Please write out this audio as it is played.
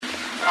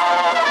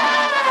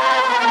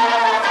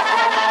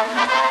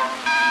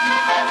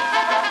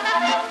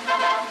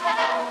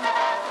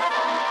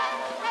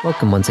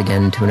Welcome once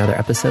again to another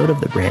episode of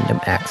the Random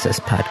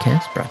Access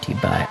Podcast, brought to you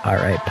by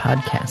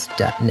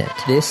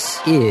ripodcast.net. This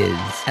is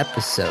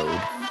episode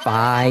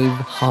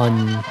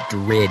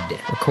 500,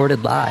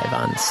 recorded live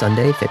on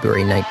Sunday,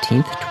 February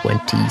 19th,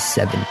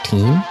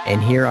 2017.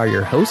 And here are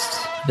your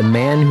hosts, the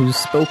man who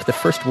spoke the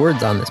first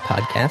words on this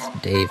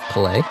podcast, Dave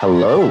Pillay.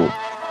 Hello.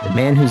 The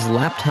man whose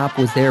laptop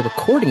was there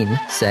recording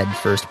said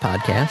first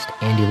podcast,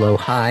 Andy Lowe.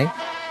 Hi.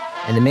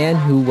 And the man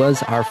who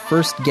was our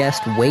first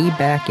guest way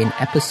back in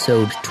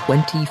episode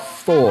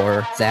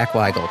 24, Zach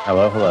Weigel.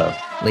 Hello, hello.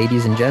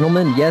 Ladies and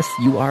gentlemen, yes,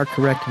 you are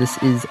correct. This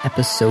is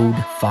episode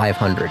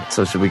 500.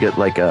 So should we get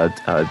like a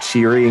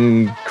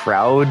cheering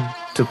crowd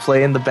to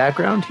play in the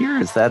background here?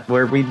 Is that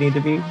where we need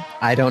to be?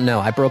 I don't know.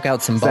 I broke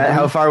out some Is bubbly. that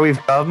how far we've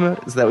come?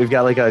 Is that we've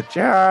got like a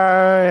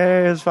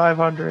cheers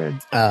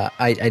 500?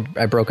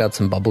 I broke out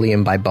some bubbly,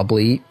 and by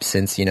bubbly,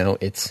 since, you know,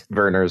 it's...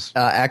 Vernors.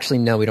 Actually,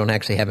 no, we don't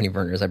actually have any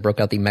Vernors. I broke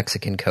out the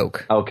Mexican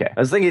Coke. Okay. I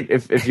was thinking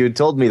if you had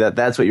told me that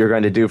that's what you were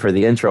going to do for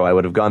the intro, I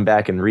would have gone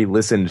back and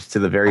re-listened to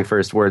the very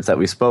first words that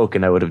we spoke,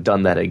 and I would have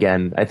done that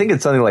again. I think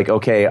it's something like,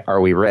 okay, are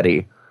we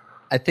ready?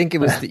 I think it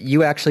was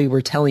you actually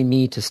were telling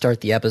me to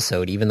start the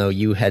episode, even though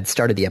you had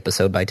started the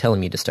episode by telling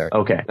me to start.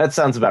 Okay, that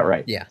sounds about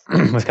right. Yeah.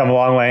 We've come a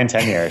long way in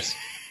 10 years.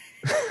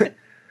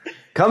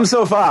 Come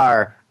so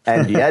far,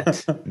 and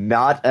yet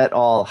not at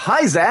all.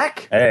 Hi,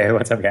 Zach. Hey,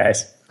 what's up,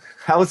 guys?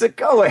 How's it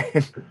going?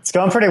 It's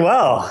going pretty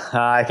well.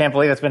 I can't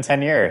believe it's been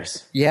 10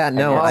 years. Yeah,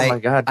 no, Oh my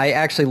God. I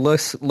actually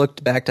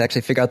looked back to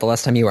actually figure out the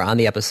last time you were on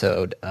the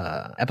episode.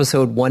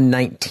 Episode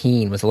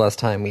 119 was the last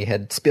time we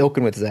had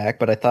spoken with Zach,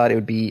 but I thought it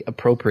would be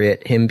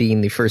appropriate, him being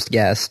the first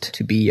guest,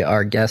 to be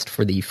our guest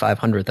for the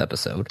 500th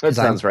episode. That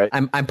sounds right.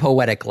 I'm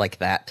poetic like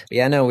that. But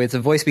yeah, no, it's a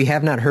voice we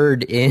have not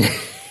heard in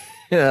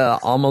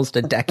almost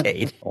a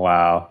decade.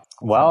 Wow.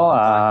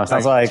 Well,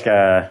 sounds like,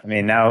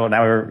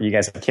 now you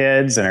guys have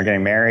kids and are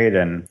getting married,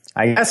 and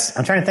I guess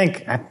I'm trying to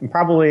think.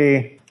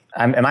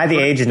 Am I the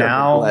age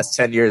now? The last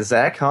 10 years,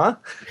 Zach, huh?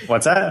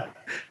 What's that?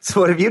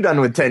 So what have you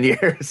done with 10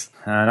 years?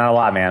 Not a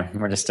lot, man.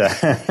 We're just so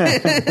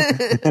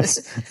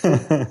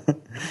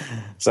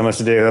much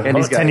to do. And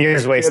he's got 10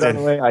 years wasted.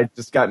 I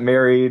just got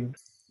married.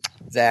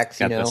 Zach's,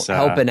 Got this,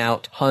 helping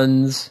out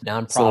Huns,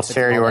 nonprofit. It's a little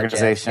charity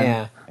organization.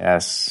 Yeah.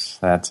 Yes,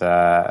 that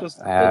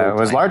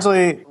was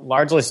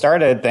largely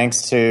started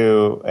thanks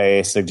to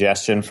a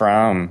suggestion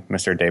from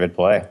Mr. David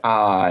Play.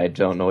 I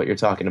don't know what you're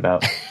talking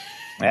about.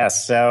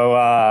 Yes,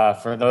 so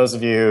for those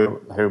of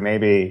you who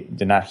maybe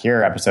did not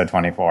hear episode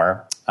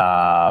 24,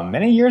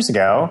 many years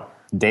ago,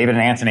 David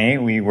and Anthony,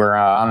 we were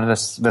on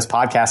this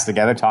podcast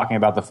together talking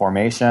about the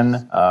formation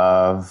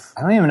of,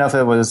 I don't know if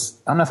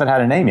it had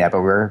a name yet,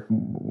 but we were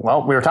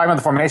talking about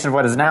the formation of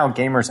what is now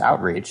Gamers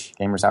Outreach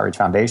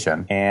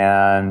Foundation.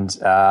 And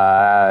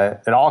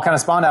it all kind of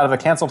spawned out of a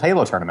canceled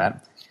Halo tournament.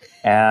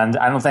 And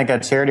I don't think a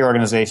charity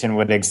organization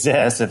would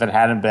exist if it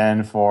hadn't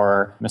been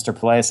for Mr.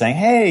 Play saying,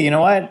 hey, you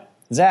know what,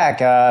 Zach,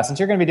 since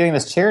you're going to be doing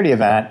this charity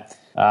event,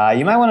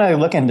 you might want to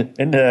look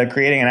into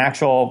creating an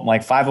actual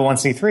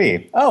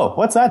 501c3. Oh,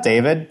 what's that,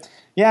 David?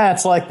 Yeah,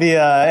 it's like the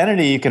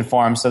entity you can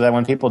form so that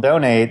when people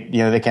donate,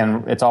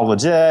 it's all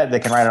legit. They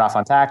can write it off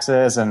on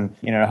taxes and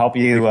help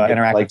you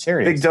interact with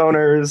charities. Big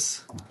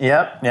donors.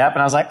 Yep. And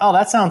I was like, oh,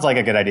 that sounds like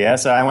a good idea.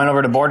 So I went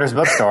over to Borders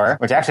Bookstore,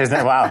 which actually is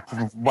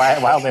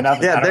wildly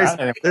enough.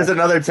 Yeah, there's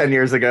another 10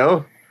 years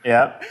ago.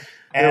 Yep.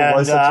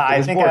 And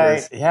I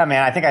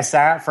think I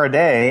sat for a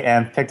day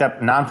and picked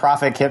up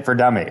Nonprofit Kit for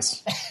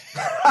Dummies.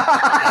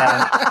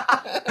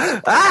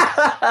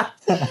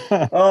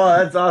 Oh,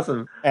 that's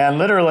awesome! And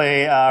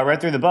literally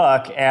read through the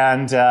book,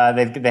 and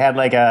they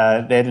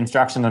had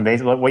instructions on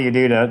basically what you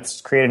do to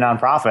create a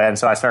nonprofit. And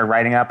so I started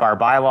writing up our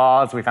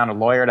bylaws. We found a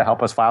lawyer to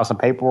help us file some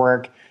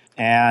paperwork,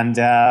 and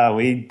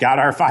we got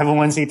our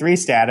 501c3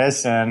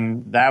 status,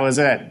 and that was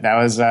it. That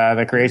was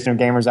the creation of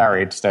Gamers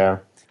Outreach.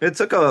 So. It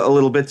took a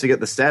little bit to get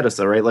the status,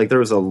 though, right? Like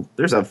there's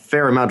a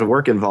fair amount of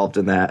work involved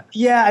in that.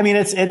 Yeah, I mean,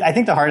 I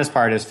think the hardest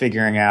part is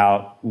figuring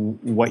out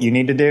what you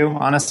need to do,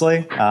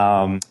 honestly.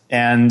 And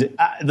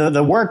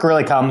the work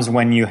really comes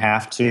when you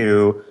have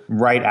to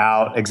write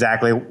out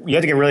exactly. You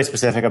have to get really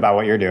specific about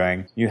what you're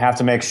doing. You have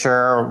to make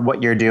sure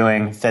what you're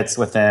doing fits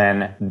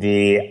within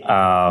the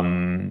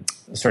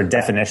sort of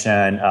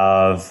definition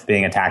of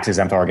being a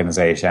tax-exempt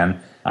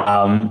organization.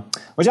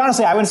 Which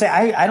honestly, I wouldn't say,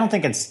 I don't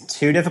think it's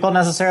too difficult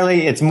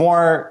necessarily. It's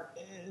more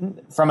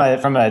from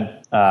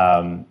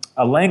a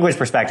language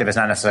perspective, it's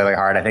not necessarily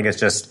hard. I think it's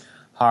just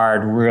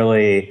hard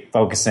really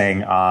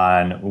focusing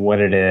on what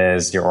it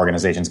is your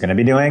organization's going to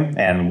be doing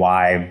and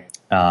why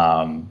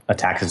a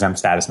tax-exempt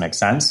status makes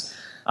sense.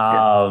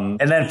 And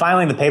then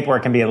filing the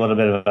paperwork can be a little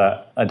bit of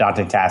a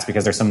daunting task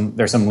because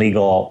there's some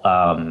legal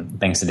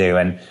things to do.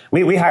 And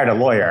we hired a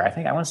lawyer. I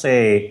think it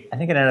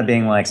ended up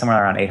being like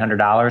somewhere around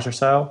 $800 or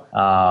so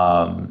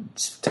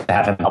to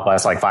have him help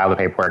us file the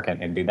paperwork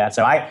and do that.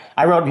 So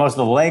I wrote most of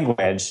the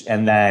language,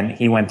 and then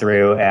he went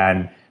through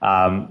and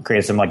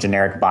created some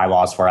generic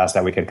bylaws for us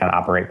that we could kind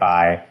of operate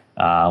by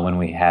when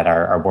we had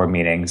our board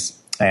meetings.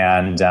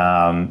 And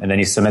then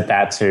you submit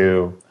that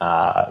to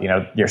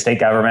your state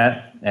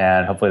government.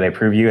 and hopefully they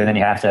approve you, and then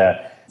you have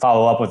to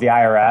follow up with the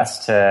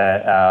IRS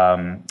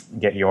to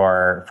get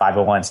your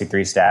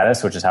 501c3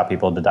 status, which is how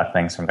people deduct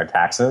things from their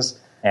taxes.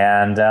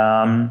 And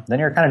then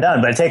you're kind of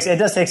done. But it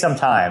does take some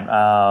time.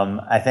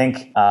 I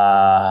think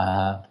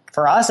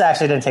for us,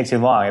 actually, it didn't take too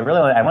long. It really,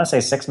 I want to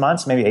say 6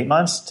 months, maybe 8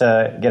 months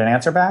to get an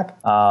answer back.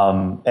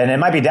 And it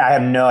might be, I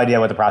have no idea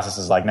what the process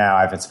is like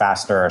now, if it's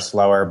faster or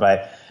slower,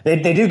 but they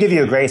do give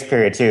you a grace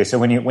period too. So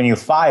when you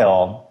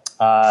file,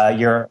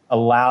 you're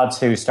allowed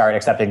to start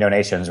accepting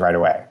donations right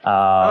away.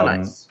 Oh,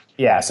 nice.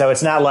 Yeah, so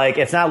it's not like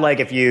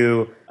if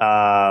you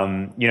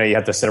you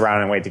have to sit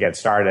around and wait to get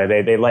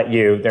started. They let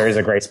you. There is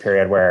a grace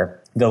period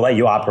where they'll let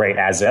you operate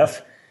as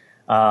if,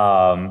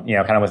 kind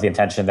of with the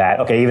intention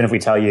that, okay, even if we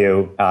tell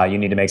you you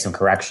need to make some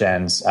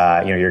corrections,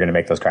 you're going to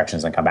make those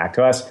corrections and come back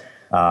to us.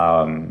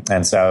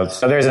 And so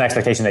there's an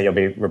expectation that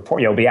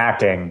you'll be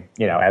acting,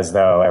 as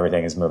though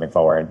everything is moving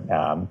forward.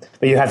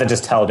 But you have to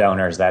just tell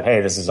donors that,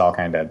 hey, this is all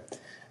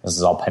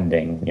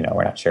pending.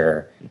 We're not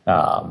sure.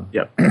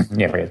 Yep.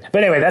 Yeah.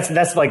 But anyway,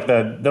 that's like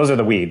those are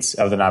the weeds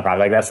of the nonprofit.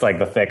 Like that's like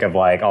the thick of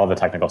like all the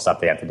technical stuff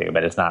they have to do.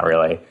 But it's not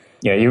really,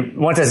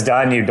 once it's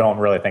done, you don't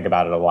really think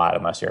about it a lot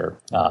unless you're,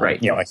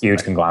 a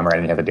huge conglomerate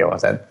and you have to deal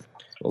with it.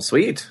 Well,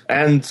 sweet.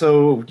 And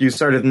so you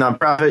started the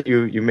nonprofit.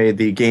 You made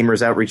the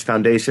Gamers Outreach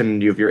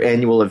Foundation. You have your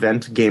annual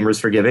event, Gamers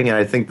for Giving, and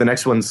I think the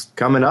next one's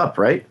coming up,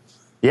 right?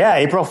 Yeah,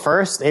 April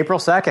 1st, April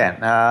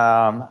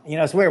 2nd.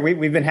 It's weird.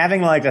 We've been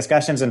having like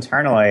discussions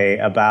internally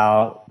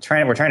about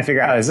we're trying to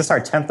figure out, is this our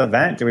 10th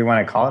event? Do we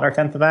want to call it our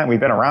 10th event? We've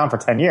been around for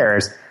 10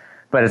 years,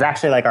 but it's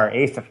actually like our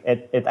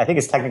 8th. I think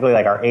it's technically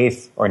like our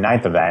 8th or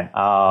 9th event.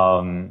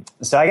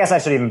 So I guess I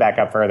should even back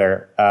up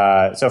further.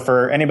 So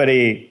for anyone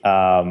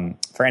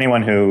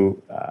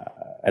who,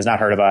 has not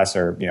heard of us,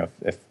 or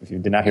if you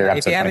did not hear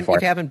episode 24.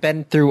 If you haven't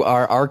been through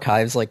our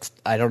archives, like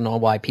I don't know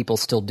why people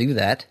still do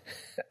that.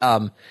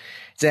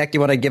 Zach, do you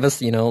want to give us,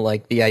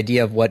 the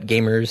idea of what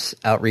Gamers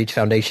Outreach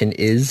Foundation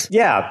is?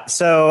 Yeah,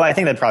 so I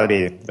think that'd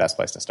probably be the best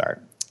place to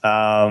start.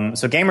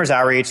 So Gamers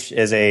Outreach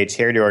is a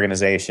charity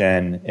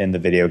organization in the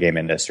video game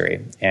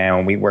industry,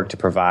 and we work to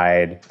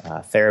provide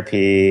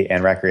therapy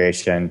and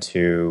recreation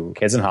to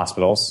kids in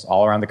hospitals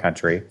all around the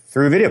country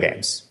through video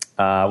games.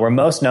 We're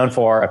most known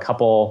for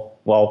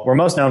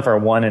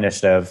one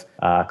initiative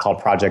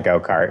called Project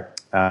Go-Kart.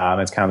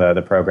 It's kind of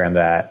the program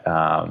that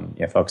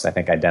folks, I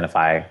think,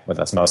 identify with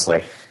us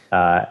mostly.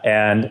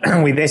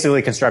 And we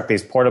basically construct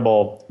these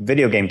portable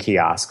video game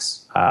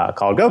kiosks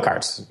called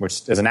go-karts,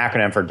 which is an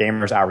acronym for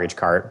Gamers Outreach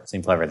Cart.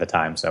 Seemed clever at the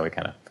time, so we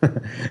kind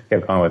of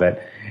kept going with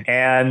it.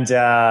 And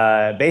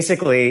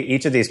basically,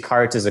 each of these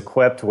carts is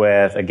equipped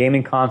with a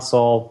gaming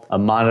console, a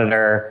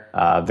monitor,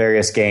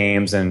 various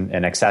games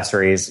and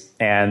accessories,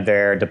 and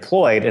they're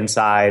deployed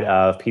inside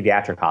of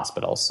pediatric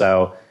hospitals.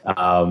 So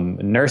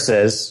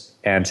nurses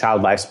and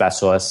child life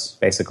specialists,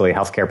 basically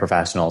healthcare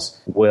professionals,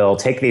 will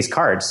take these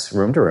carts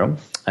room to room.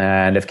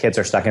 And if kids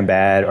are stuck in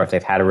bed, or if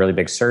they've had a really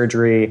big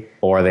surgery,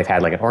 or they've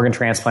had like an organ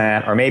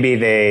transplant, or maybe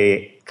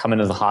they come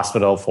into the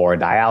hospital for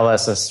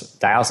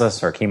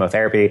dialysis or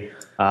chemotherapy,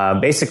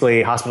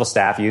 basically hospital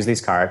staff use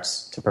these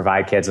carts to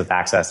provide kids with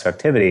access to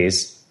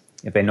activities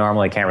if they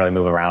normally can't really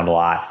move around a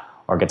lot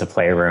or get to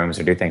playrooms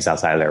or do things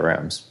outside of their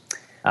rooms.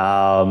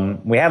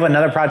 We have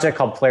another project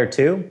called Player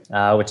 2,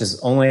 which is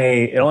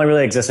only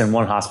really exists in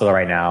one hospital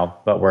right now,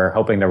 but we're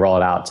hoping to roll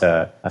it out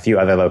to a few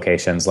other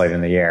locations later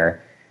in the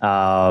year.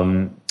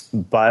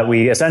 But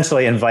we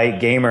essentially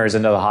invite gamers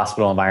into the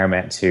hospital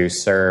environment to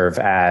serve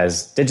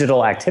as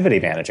digital activity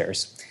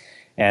managers.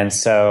 And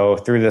so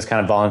through this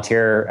kind of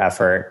volunteer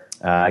effort,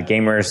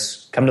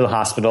 gamers come to the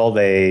hospital,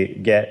 they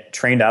get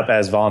trained up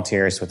as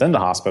volunteers within the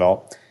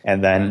hospital,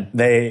 and then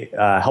they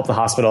help the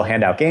hospital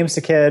hand out games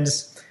to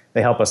kids.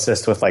 They help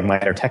assist with like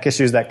minor tech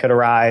issues that could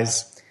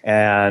arise.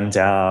 And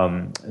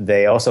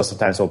they also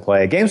sometimes will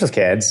play games with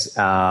kids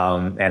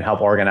and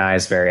help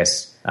organize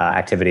various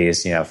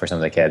activities, for some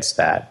of the kids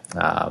that,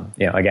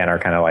 again, are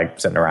kind of like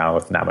sitting around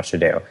with not much to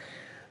do.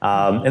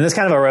 And this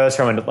kind of arose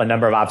from a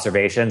number of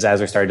observations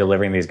as we started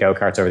delivering these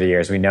go-karts over the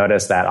years. We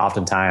noticed that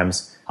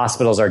oftentimes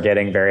hospitals are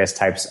getting various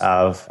types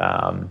of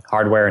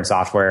hardware and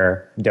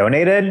software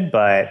donated,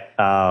 but,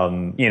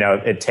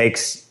 it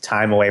takes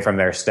time away from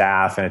their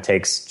staff, and it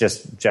takes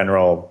just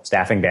general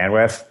staffing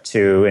bandwidth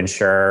to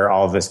ensure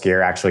all of this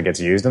gear actually gets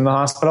used in the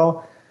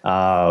hospital.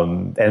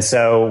 And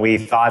so we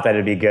thought that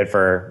it'd be good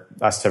for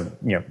us to,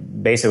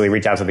 basically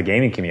reach out to the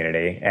gaming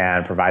community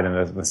and provide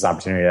them this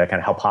opportunity to kind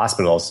of help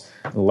hospitals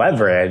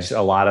leverage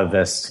a lot of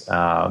this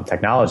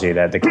technology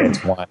that the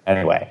kids want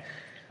anyway.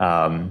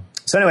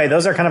 So anyway,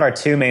 those are kind of our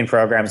two main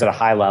programs at a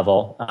high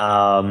level.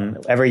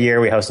 Every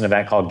year we host an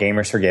event called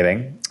Gamers for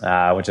Giving,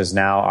 which is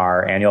now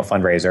our annual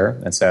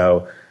fundraiser. And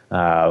so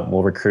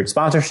we'll recruit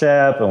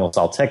sponsorship and we'll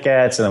sell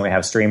tickets. And then we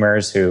have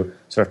streamers who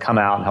sort of come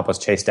out and help us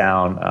chase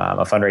down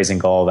a fundraising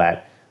goal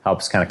that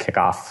helps kind of kick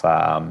off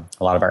a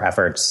lot of our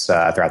efforts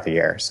throughout the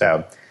year.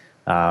 So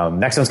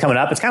Next one's coming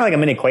up. It's kind of like a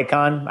mini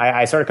QuakeCon.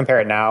 I sort of compare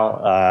it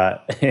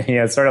now.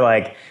 It's sort of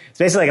like, it's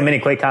basically like a mini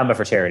QuakeCon, but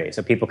for charity.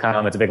 So people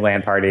come, it's a big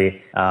LAN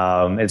party.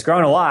 It's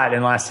grown a lot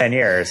in the last 10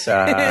 years.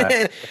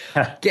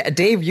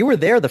 Dave, you were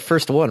there the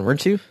first one,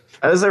 weren't you?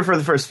 I was there for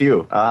the first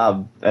few,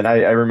 and I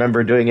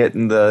remember doing it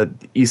in the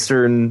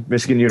Eastern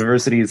Michigan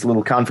University's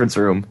little conference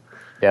room.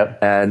 Yep.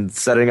 And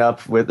setting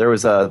up with there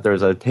was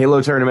a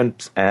Halo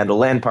tournament and a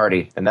LAN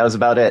party, and that was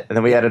about it. And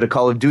then we added a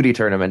Call of Duty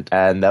tournament,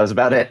 and that was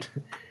about it.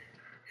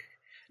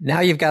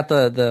 Now you've got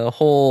the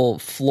whole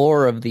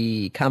floor of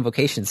the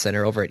Convocation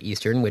Center over at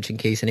Eastern, which, in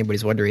case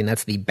anybody's wondering,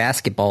 that's the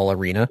basketball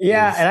arena.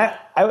 Yeah, and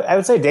I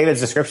would say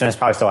David's description is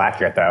probably still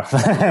accurate, though.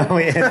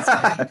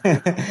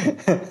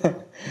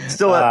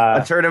 Still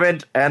a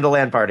tournament and a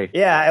LAN party.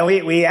 Yeah, and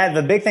we had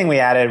the big thing we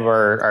added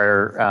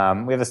were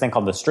we have this thing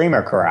called the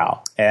Streamer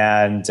Corral,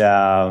 and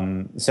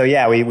so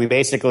yeah, we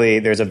basically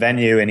there's a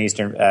venue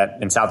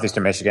in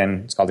southeastern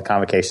Michigan. It's called the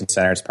Convocation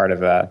Center. It's part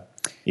of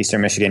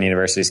Eastern Michigan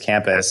University's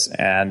campus,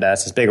 and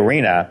it's this big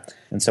arena.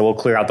 And so we'll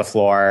clear out the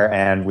floor,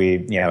 and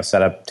we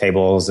set up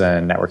tables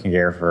and networking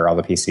gear for all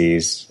the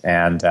PCs,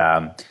 and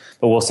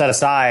but we'll set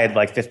aside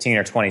like 15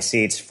 or 20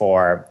 seats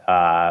for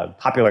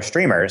popular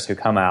streamers who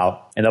come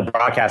out, and they'll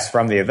broadcast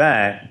from the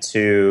event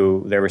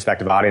to their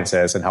respective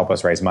audiences and help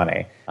us raise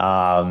money.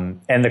 And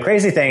the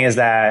crazy thing is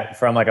that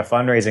from like a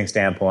fundraising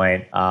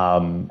standpoint,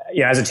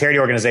 as a charity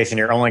organization,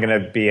 you're only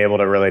going to be able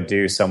to really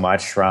do so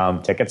much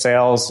from ticket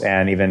sales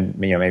and even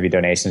maybe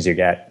donations you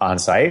get on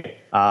site.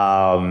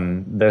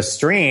 The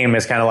stream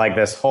is kind of like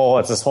this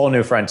whole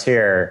new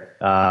frontier,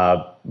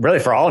 really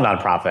for all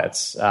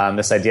nonprofits.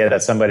 This idea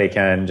that somebody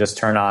can just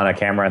turn on a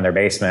camera in their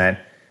basement,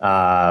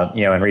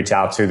 and reach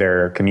out to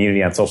their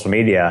community on social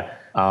media,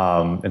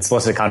 and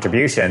solicit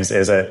contributions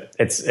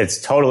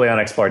it's totally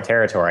unexplored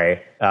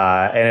territory.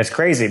 And it's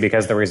crazy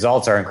because the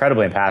results are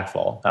incredibly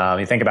impactful.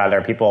 You think about it,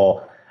 there are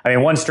people,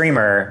 one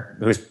streamer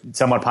who's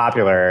somewhat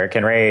popular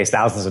can raise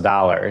thousands of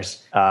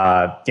dollars,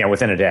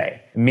 within a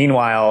day.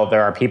 Meanwhile,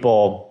 there are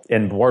people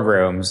in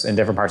boardrooms in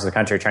different parts of the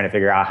country trying to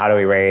figure out how do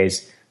we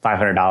raise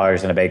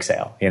 $500 in a bake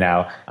sale, I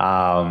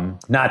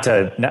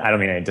don't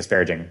mean any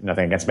disparaging,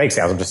 nothing against bake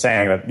sales. I'm just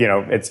saying that,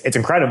 it's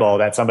incredible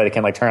that somebody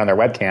can like turn on their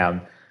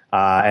webcam,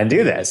 and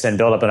do this and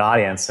build up an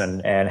audience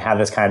and have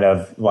this kind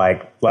of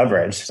like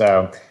leverage.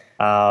 So,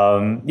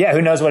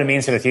 who knows what it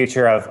means for the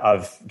future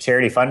of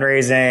charity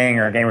fundraising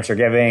or Gamers for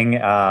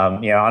Giving.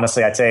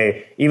 Honestly, I'd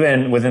say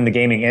even within the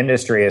gaming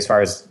industry, as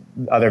far as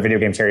other video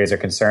game charities are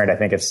concerned, I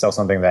think it's still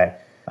something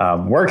that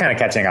we're kind of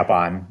catching up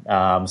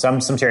on.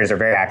 Some charities are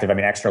very active.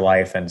 Extra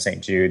Life and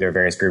St. Jude, there are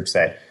various groups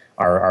that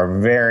are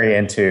very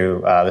into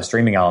the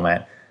streaming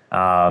element,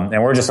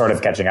 and we're just sort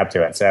of catching up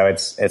to it. So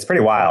it's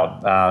pretty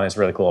wild. It's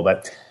really cool,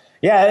 but.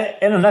 Yeah,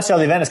 in a nutshell,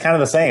 the event is kind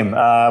of the same.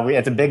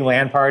 It's a big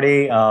LAN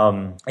party.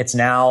 It's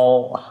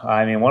now,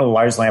 one of the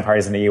largest LAN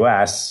parties in the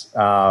U.S.,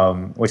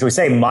 which we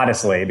say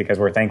modestly because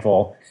we're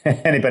thankful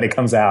anybody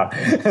comes out,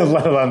 let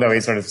alone though we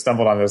sort of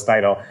stumbled on this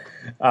title.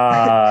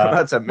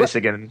 That's a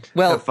Michigan.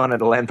 Well, have fun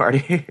at a LAN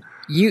party.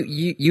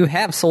 You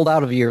have sold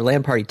out of your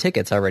LAN party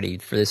tickets already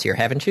for this year,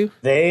 haven't you?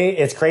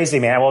 It's crazy,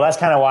 man. Well, that's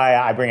kind of why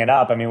I bring it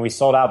up. We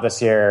sold out this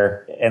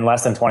year in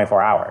less than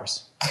 24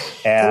 hours.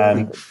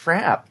 And holy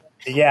crap.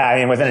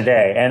 Yeah, within a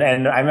day.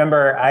 And I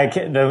remember,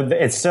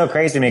 it's so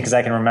crazy to me because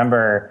I can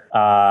remember,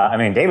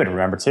 David would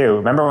remember too.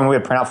 Remember when we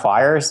would print out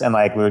flyers and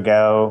like we would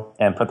go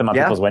and put them on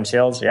people's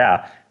windshields?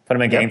 Yeah. Put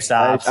them in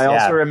GameStops. I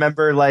also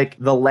remember like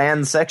the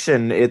LAN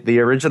section, the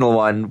original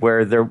one,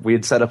 where we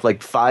had set up like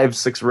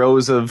 5-6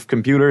 rows of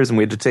computers and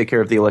we had to take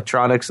care of the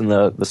electronics and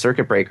the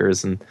circuit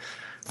breakers, and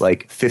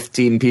like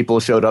 15 people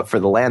showed up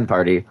for the LAN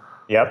party.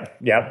 Yep.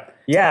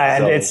 Yeah,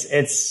 and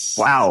it's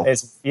wow.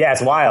 It's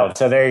wild.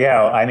 So there you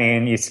go.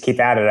 You keep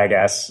at it, I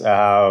guess.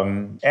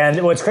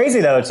 And what's crazy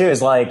though too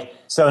is like,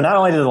 so not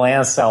only did the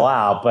LAN sell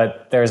out,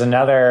 but there's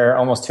another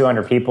almost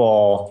 200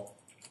 people,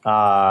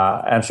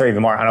 I'm sure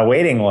even more, on a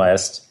waiting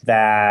list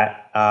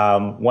that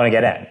want to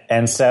get in.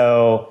 And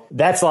so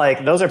that's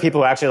like, those are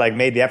people who actually like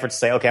made the effort to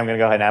say, okay, I'm going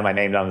to go ahead and have my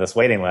name on this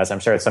waiting list. I'm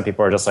sure some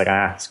people are just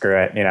like, screw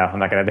it. I'm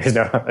not going to,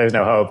 there's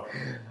no hope.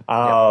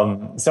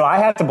 So I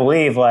have to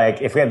believe,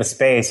 like, if we had the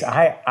space,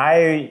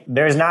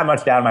 there's not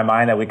much doubt in my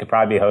mind that we could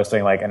probably be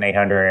hosting like an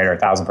 800 or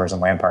 1,000 person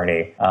LAN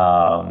party.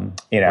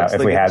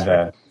 If we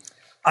had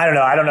I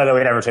don't know that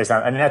we'd ever chase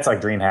that. That's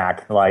like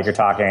DreamHack. Like you're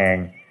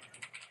talking,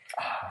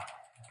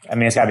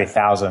 it's gotta be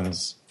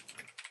thousands.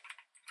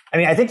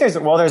 I think there's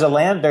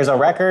a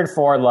record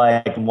for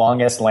like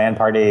longest LAN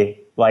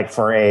party, like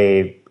for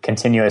a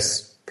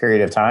continuous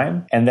period of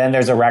time, and then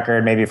there's a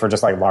record maybe for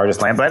just like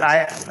largest LAN. But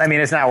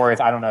it's not worth.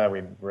 I don't know that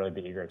we'd really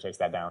be eager to chase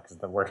that down because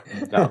the work,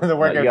 you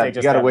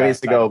got a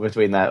ways to go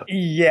between that.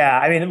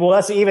 Yeah,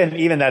 that's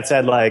even that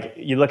said, like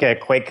you look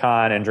at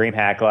QuakeCon and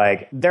DreamHack,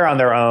 like they're on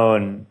their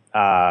own.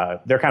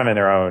 They're kind of in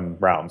their own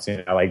realms.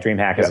 Like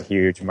DreamHack has a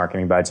huge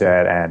marketing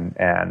budget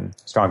and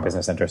strong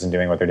business interest in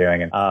doing what they're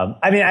doing. And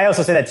I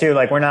also say that too.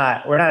 Like we're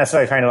not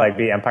necessarily trying to like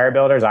be empire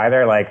builders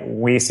either. Like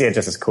we see it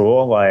just as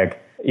cool.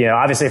 Like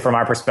obviously from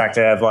our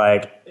perspective,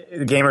 like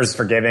Gamers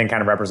for Giving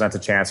kind of represents a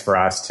chance for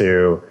us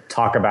to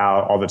talk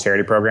about all the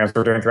charity programs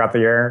we're doing throughout the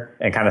year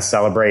and kind of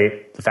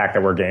celebrate the fact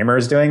that we're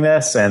gamers doing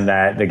this and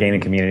that the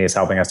gaming community is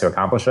helping us to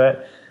accomplish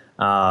it.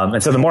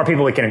 And so the more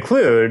people we can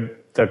include,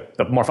 the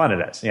more fun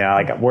it is. You know,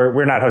 like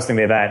we're not hosting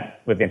the event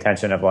with the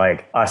intention of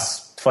like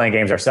us playing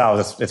games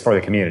ourselves. It's for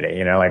the community.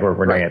 You know, like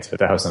we're doing it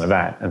to host an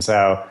event. And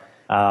so,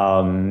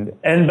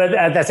 but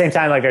at the same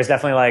time, like there's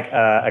definitely like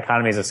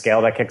economies of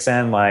scale that kicks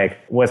in. Like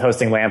with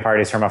hosting LAN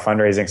parties from a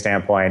fundraising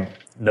standpoint,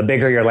 the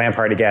bigger your LAN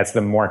party gets,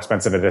 the more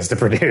expensive it is to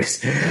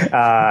produce.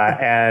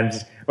 And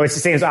which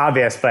seems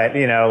obvious, but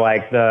you know,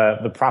 like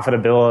the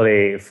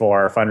profitability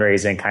for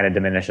fundraising kind of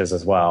diminishes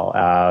as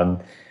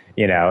well.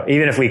 You know,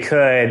 even if we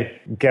could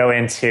go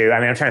into, I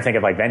mean, I'm trying to think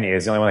of like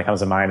venues. The only one that comes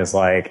to mind is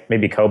like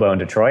maybe Kobo in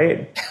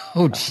Detroit.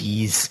 Oh,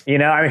 geez. You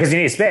know, I mean, because you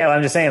need space.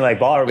 I'm just saying,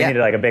 like we needed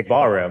like a big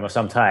ballroom of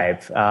some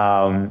type.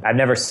 I've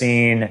never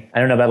seen. I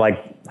don't know about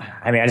like.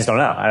 I mean, I just don't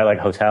know. I don't like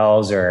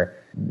hotels or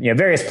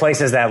various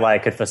places that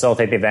like could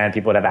facilitate the event.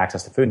 People would have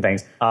access to food and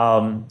things.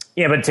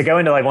 But to go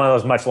into like one of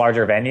those much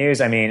larger venues,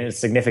 I mean, it's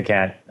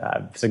significant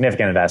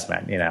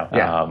investment. You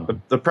know,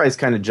 the price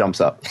kind of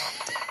jumps up.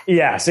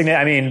 Yeah,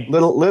 I mean,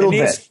 little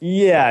bit.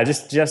 Yeah,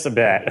 just a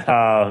bit.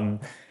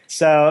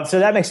 So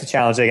that makes it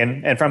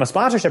challenging. And from a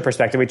sponsorship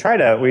perspective,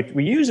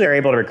 we usually are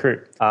able to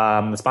recruit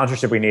the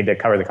sponsorship we need to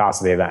cover the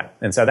cost of the event.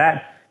 And so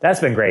that's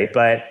been great.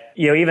 But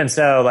even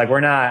so, like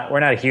we're not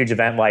a huge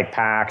event like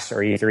PAX or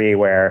E3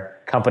 where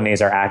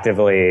companies are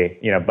actively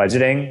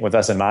budgeting with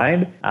us in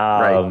mind.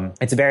 Right.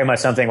 It's very much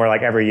something where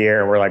like every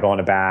year we're like going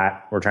to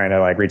bat. We're trying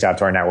to like reach out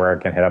to our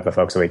network and hit up the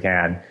folks that we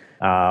can.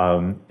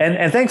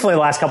 And thankfully the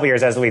last couple of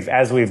years as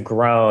we've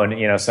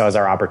grown, so has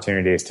our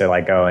opportunities to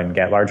like go and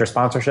get larger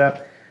sponsorship,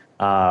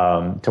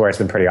 to where it's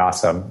been pretty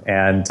awesome.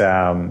 And,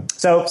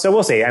 so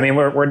we'll see. I mean,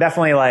 we're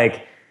definitely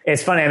like,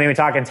 it's funny. I mean, we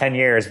talk in 10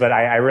 years, but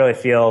I really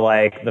feel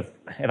like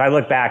if I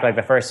look back, like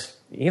the first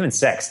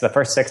 6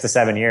 to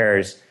 7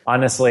 years,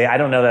 honestly, I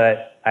don't know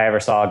that I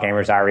ever saw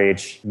Gamers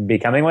Outreach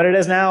becoming what it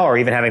is now, or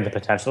even having the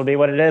potential to be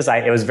what it is.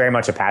 It was very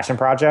much a passion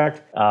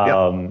project.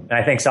 And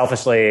I think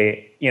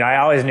selfishly, I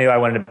always knew I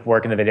wanted to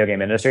work in the video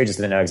game industry, just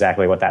didn't know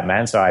exactly what that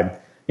meant. So I,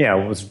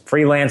 was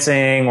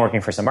freelancing,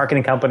 working for some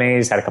marketing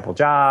companies, had a couple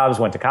jobs,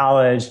 went to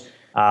college.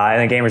 And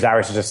then Gamers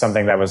Outreach is just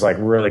something that was like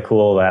really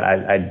cool that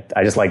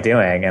I just like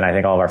doing. And I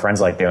think all of our friends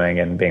like doing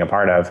and being a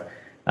part of.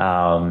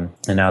 And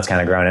now it's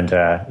kind of grown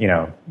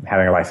into,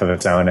 having a life of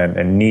its own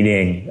and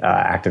needing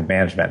active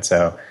management.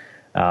 So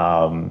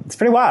it's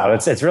pretty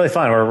wild. It's really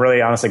fun. We're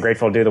really honestly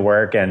grateful to do the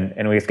work.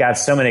 And we've got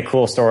so many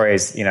cool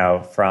stories,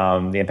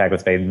 from the impact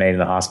that's been made in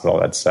the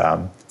hospital. It's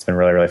been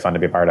really, really fun to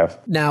be a part of.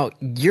 Now,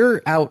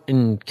 you're out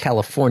in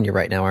California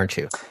right now, aren't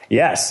you?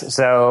 Yes.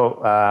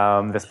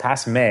 So this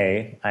past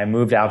May, I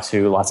moved out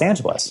to Los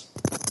Angeles.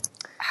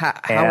 How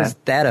has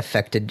that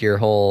affected your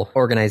whole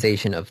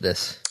organization of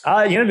this?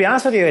 To be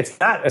honest with you, it's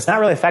not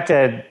really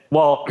affected.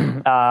 Well,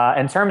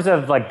 in terms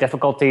of like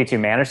difficulty to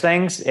manage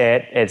things,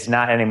 it's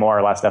not any more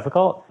or less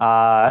difficult.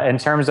 In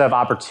terms of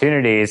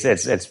opportunities,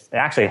 it's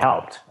actually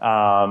helped.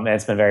 And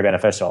it's been very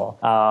beneficial.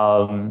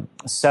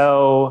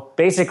 So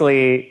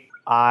basically,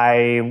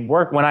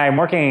 when I'm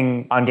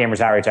working on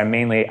Gamers Outreach,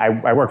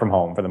 I work from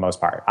home for the most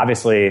part.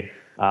 Obviously,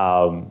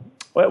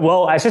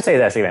 well, I should say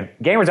this even.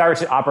 Gamers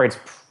Outreach operates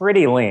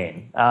pretty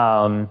lean.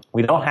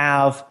 We don't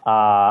have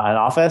an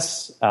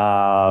office.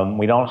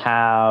 We don't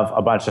have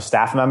a bunch of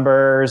staff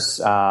members.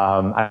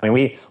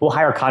 We'll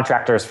hire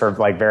contractors for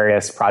like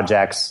various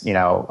projects,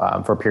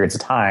 for periods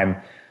of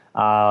time.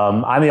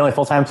 I'm the only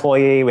full-time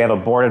employee. We have a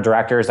board of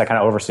directors that kind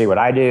of oversee what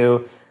I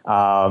do.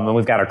 And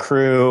we've got a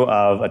crew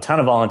of a ton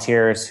of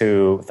volunteers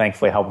who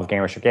thankfully help with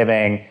Gamers for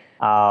Giving.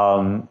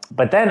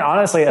 But then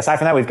honestly, aside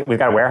from that, we've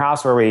got a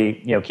warehouse where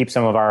we, keep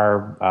some of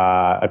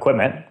our,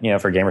 equipment,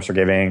 for Gamers for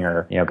Giving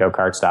or,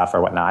 go-kart stuff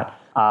or whatnot.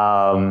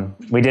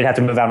 We did have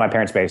to move out of my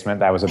parents'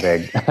 basement. That was a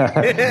big,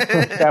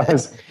 I'll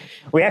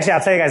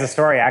tell you guys a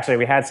story. Actually,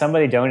 we had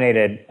somebody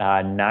donated,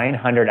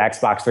 900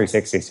 Xbox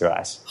 360s to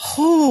us.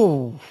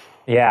 Oh.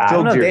 Yeah. I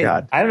don't know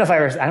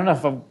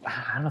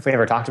if we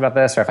ever talked about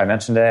this or if I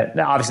mentioned it.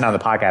 No, obviously not on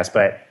the podcast,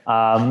 but,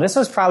 this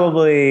was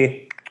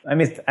probably, I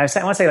want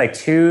to say like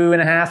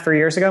 2.5, 3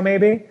 years ago,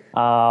 maybe.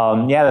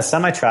 The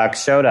semi truck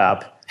showed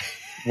up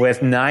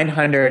with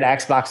 900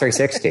 Xbox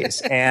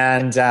 360s,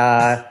 and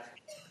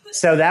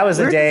so that was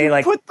a day.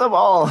 Like put them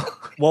all.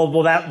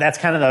 Well, that's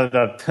kind of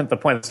the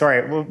point of the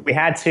story. We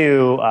had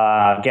to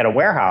get a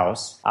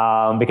warehouse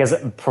because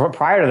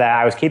prior to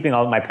that, I was keeping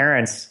all of my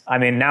parents. I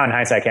mean, now in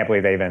hindsight, I can't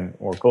believe they even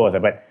were cool with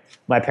it. But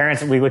my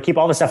parents, we would keep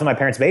all the stuff in my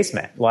parents'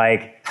 basement.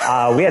 Like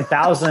we had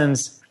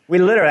thousands. We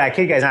literally, I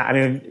kid you guys not, I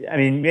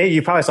mean,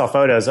 you probably saw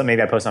photos,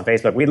 maybe I posted on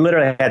Facebook. We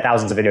literally had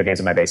thousands of video games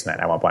in my basement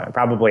at one point.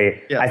 Probably,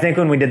 I think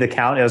when we did the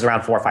count, it was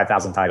around 4,000 or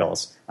 5,000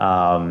 titles.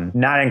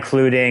 Not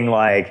including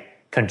like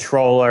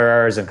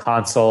controllers and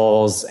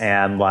consoles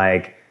and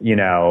like,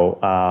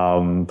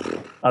 other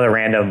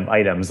random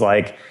items.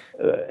 Like,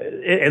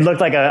 it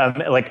looked like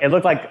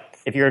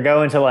if you were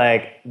going to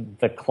like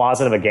the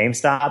closet of a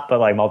GameStop, but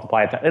like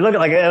multiply it. It looked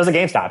like it was a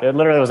GameStop. It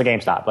literally was a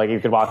GameStop. Like you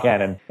could walk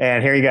in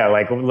and here you go.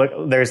 Like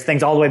look, there's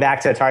things all the way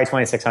back to Atari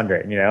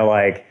 2600. You know,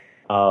 like.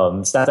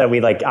 Stuff that we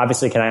like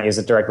obviously cannot use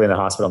it directly in the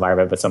hospital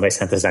environment, but somebody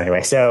sent this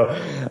anyway. So,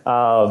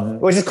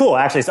 which is cool.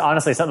 Actually, so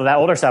honestly, some of that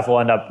older stuff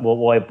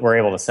we're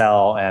able to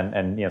sell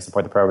and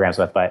support the programs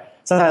with, but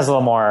sometimes it's a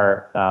little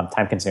more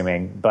time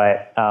consuming.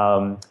 But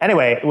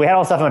anyway, we had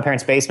all the stuff in my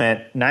parents'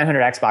 basement.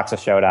 900 Xboxes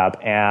showed up,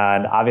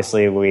 and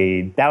obviously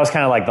that was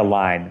kind of like the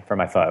line for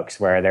my folks,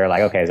 where they were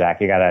like, "Okay,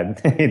 Zach, you gotta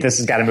this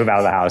has got to move out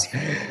of the house."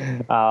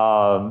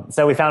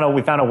 So we found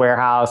a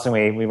warehouse, and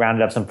we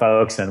rounded up some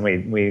folks, and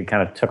we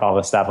kind of took all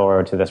this stuff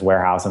over to this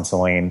warehouse in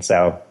Saline.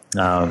 So.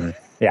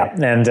 Yeah.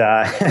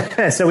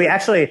 And so we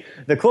actually,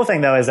 the cool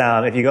thing though is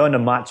if you go into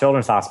Mott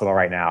Children's Hospital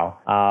right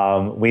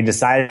now, we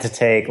decided to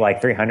take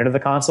like 300 of the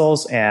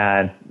consoles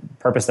and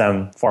purpose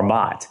them for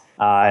Mott.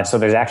 And so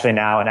there's actually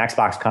now an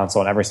Xbox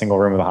console in every single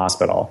room of the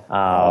hospital,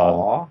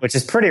 which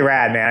is pretty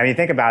rad, man. I mean,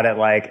 think about it,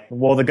 like,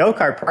 well, the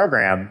go-kart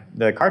program,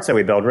 the carts that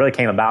we build really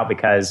came about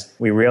because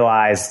we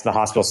realized the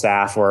hospital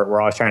staff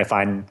were always trying to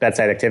find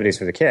bedside activities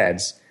for the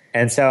kids.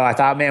 And so I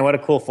thought, man, what a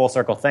cool full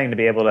circle thing to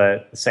be able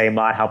to say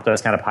Mott helped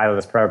us kind of pilot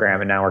this program,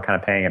 and now we're kind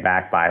of paying it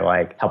back by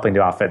like helping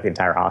to outfit the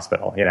entire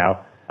hospital, you know?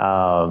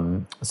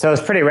 So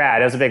it's pretty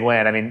rad. It was a big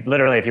win. I mean,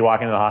 literally, if you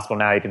walk into the hospital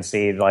now, you can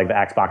see like the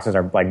Xboxes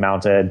are like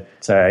mounted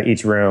to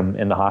each room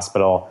in the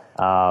hospital,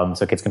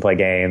 so kids can play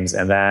games.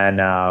 And then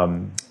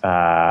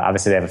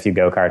obviously they have a few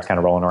go-karts kind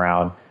of rolling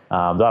around.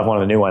 They'll have one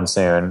of the new ones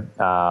soon,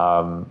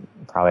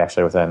 probably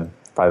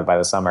by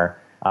the summer.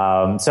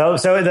 So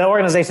the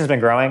organization's been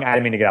growing. I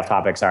didn't mean to get off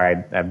topic. Sorry,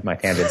 I have my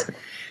tangents.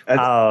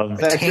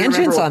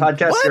 Tangents on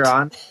podcast what? you're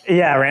on?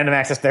 Yeah, random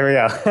access. There we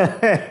go.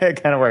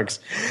 It kind of works.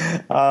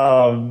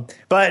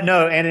 But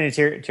no, Anthony,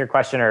 to your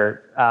question,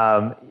 or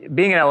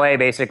being in LA,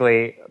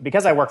 basically,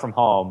 because I work from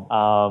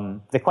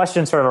home, the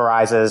question sort of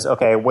arises,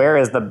 okay, where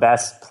is the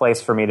best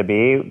place for me to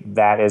be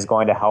that is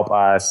going to help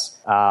us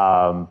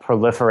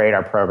proliferate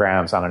our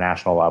programs on a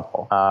national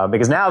level?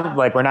 Because now,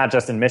 like, we're not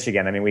just in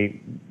Michigan. I mean,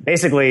 we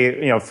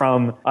basically,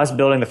 from us we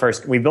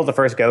built the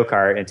first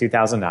go-kart in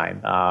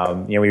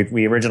 2009.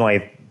 We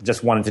originally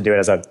just wanted to do it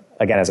as a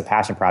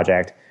passion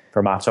project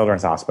for Mott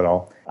Children's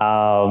Hospital.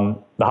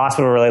 The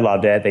hospital really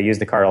loved it. They used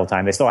the cart all the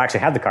time. They still actually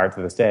have the cart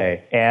to this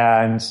day.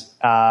 And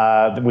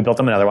we built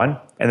them another one.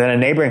 And then a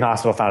neighboring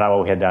hospital found out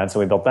what we had done, so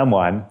we built them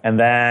one. And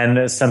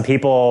then some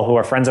people who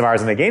are friends of ours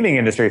in the gaming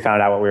industry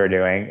found out what we were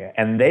doing,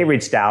 and they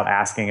reached out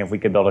asking if we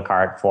could build a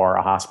cart for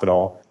a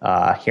hospital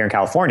here in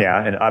California,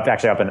 and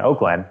actually up in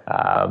Oakland.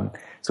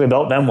 So we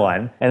built them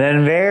one. And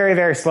then very,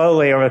 very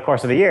slowly over the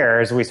course of the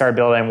years, we started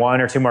building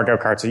 1 or 2 more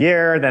go-karts a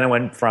year. Then it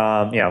went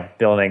from,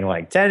 building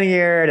like 10 a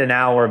year to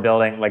now we're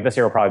building, like this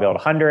year we'll probably build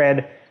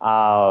 100.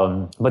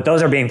 But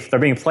they're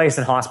being placed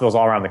in hospitals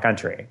all around the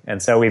country.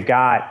 And so we've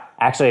got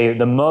actually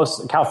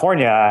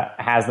California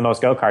has the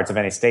most go-karts of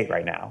any state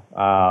right now.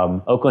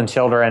 Oakland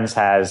Children's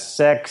has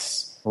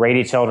 6.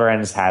 Rady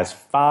Children's has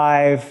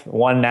 5.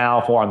 1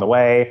 now, 4 on the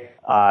way.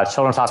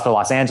 Children's Hospital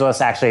Los Angeles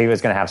actually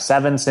is going to have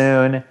 7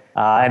 soon.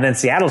 And then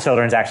Seattle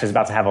Children's actually is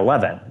about to have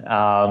 11.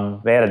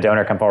 They had a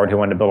donor come forward who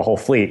wanted to build a whole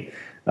fleet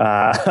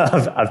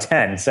of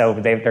 10. So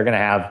they're going to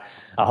have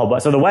a whole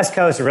bunch. So the West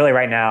Coast really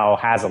right now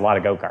has a lot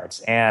of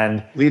go-karts.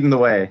 And leading the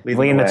way.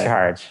 Leading the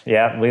charge.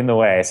 Yeah, leading the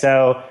way.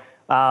 So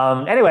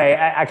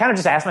anyway, I kind of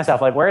just asked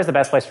myself, like, where is the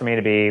best place for me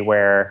to be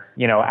where,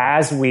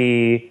 as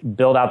we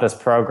build out this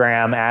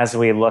program, as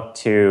we look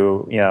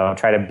to,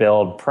 try to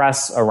build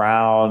press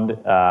around,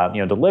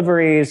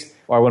 deliveries,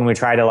 or when we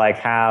try to like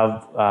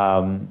have,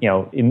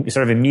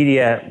 sort of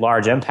immediate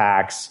large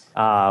impacts,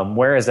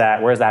 where's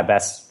that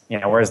best,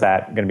 where is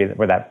that going to be,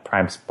 where that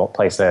prime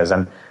place is?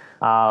 And,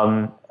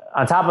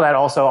 on top of that,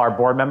 also, our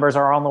board members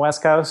are on the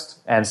West Coast.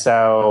 And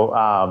so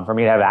for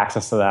me to have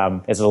access to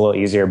them, it's a little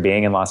easier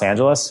being in Los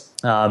Angeles.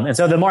 And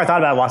so the more I thought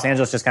about it, Los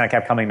Angeles just kind of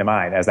kept coming to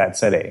mind as that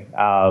city.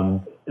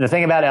 The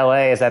thing about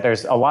LA is that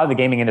there's a lot of the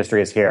gaming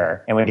industry is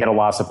here, and we get a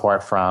lot of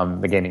support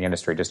from the gaming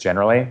industry just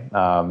generally,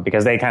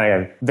 because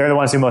they're the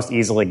ones who most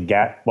easily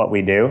get what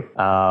we do,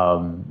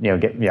 for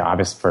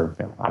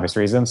obvious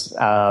reasons.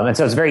 And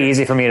so it's very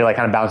easy for me to like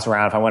kind of bounce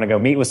around if I want to go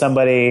meet with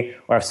somebody,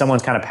 or if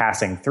someone's kind of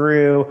passing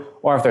through,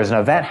 or if there's an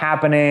event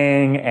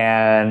happening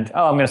and,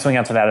 I'm going to swing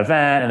out to that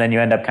event. And then you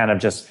end up kind of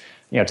just,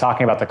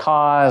 talking about the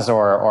cause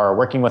or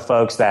working with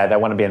folks that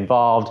want to be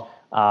involved.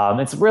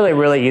 It's really,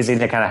 really easy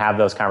to kind of have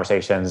those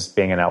conversations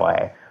being in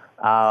LA.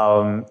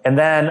 And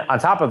then on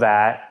top of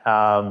that,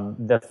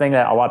 the thing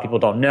that a lot of people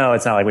don't know,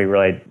 it's not like we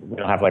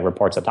don't have like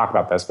reports that talk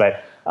about this,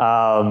 but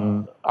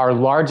our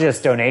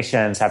largest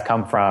donations have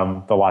come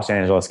from the Los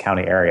Angeles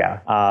County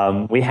area.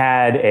 We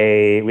had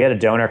a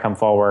donor come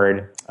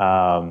forward.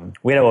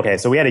 We had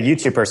a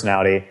YouTube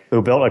personality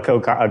who built a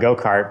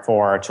go-kart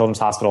for Children's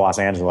Hospital Los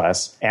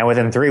Angeles. And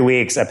within 3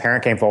 weeks, a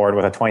parent came forward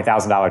with a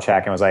 $20,000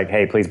 check and was like,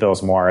 hey, please build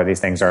us more. These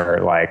things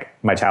are like,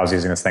 my child's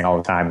using this thing all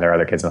the time. There are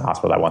other kids in the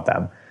hospital that want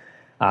them.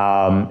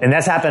 And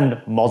that's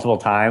happened multiple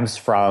times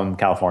from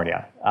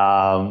California,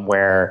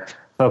 where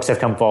folks have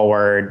come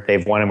forward.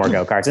 They've wanted more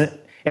go-karts. And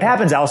it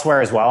happens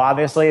elsewhere as well,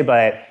 obviously,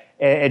 but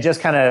it just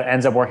kind of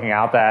ends up working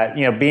out that,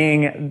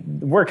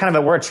 we're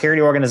a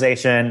charity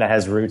organization that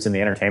has roots in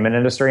the entertainment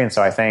industry. And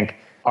so I think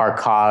our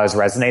cause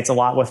resonates a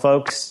lot with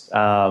folks,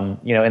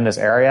 in this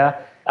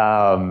area.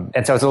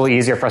 And so it's a little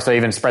easier for us to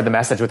even spread the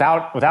message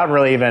without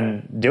really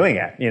even doing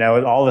it.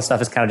 All this stuff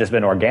has kind of just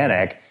been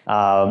organic.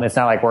 It's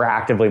not like we're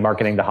actively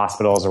marketing to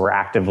hospitals or we're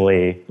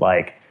actively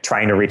like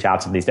trying to reach out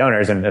to these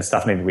donors, and it's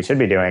stuff maybe we should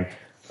be doing.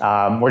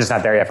 We're just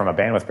not there yet from a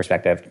bandwidth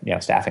perspective,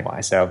 staffing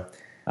wise. So,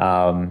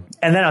 and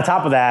then on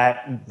top of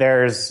that,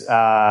 there's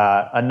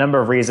a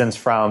number of reasons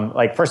from,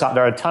 like, first off,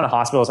 there are a ton of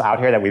hospitals out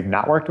here that we've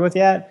not worked with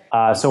yet.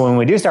 So when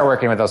we do start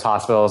working with those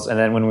hospitals, and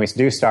then when we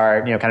do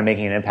start, kind of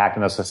making an impact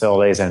in those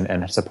facilities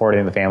and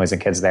supporting the families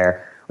and kids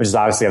there, which is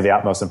obviously of the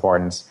utmost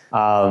importance.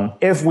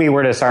 If we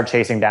were to start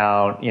chasing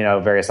down,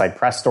 various like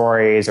press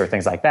stories or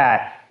things like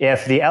that,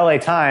 if the LA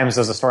Times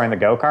does a story on the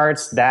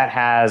go-karts, that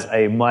has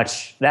a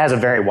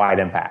very wide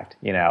impact,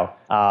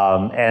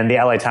 and the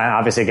LA Times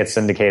obviously gets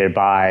syndicated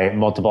by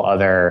multiple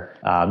other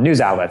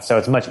news outlets. So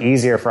it's much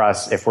easier for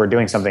us, if we're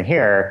doing something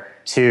here,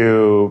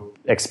 to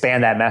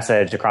expand that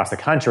message across the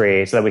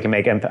country so that we can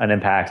make an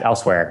impact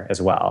elsewhere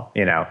as well,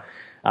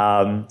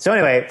 So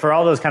anyway, for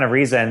all those kind of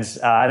reasons,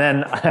 and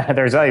then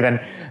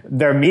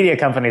there are media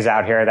companies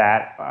out here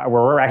that where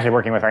we're actually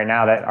working with right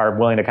now that are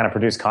willing to kind of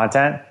produce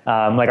content.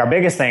 Like our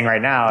biggest thing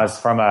right now is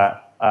from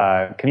a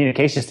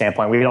communication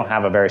standpoint, we don't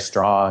have a very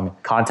strong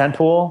content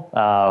pool.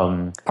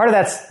 Part of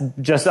that's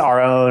just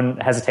our own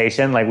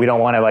hesitation. Like we don't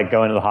want to like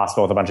go into the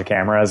hospital with a bunch of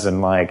cameras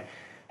and like,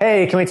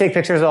 hey, can we take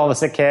pictures of all the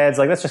sick kids?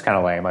 Like that's just kind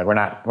of lame. Like we're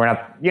not,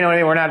 you know what I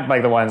mean? We're not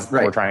like the ones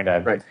that we're trying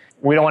to. Right.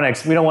 We don't want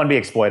to be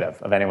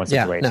exploitive of anyone's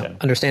situation. No,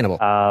 understandable.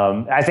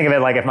 I think of it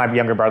like if my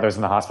younger brother's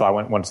in the hospital, I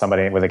want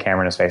somebody with a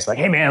camera in his face, like,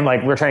 hey man,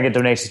 like we're trying to get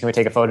donations. Can we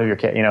take a photo of your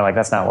kid? Like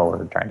that's not what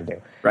we're trying to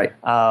do. Right.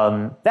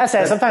 That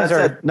said, sometimes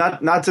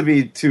not to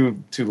be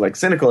too like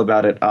cynical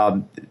about it.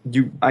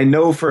 I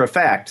know for a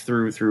fact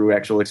through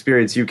actual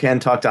experience, you can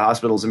talk to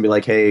hospitals and be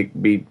like, hey,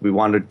 we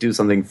want to do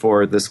something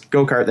for this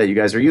go-kart that you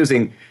guys are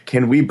using.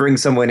 Can we bring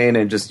someone in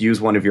and just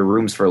use one of your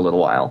rooms for a little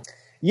while?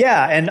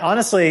 Yeah, and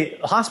honestly,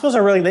 hospitals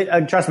are really.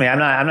 Trust me, I'm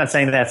not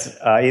saying that's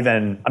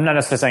I'm not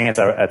necessarily saying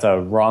it's a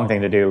wrong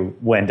thing to do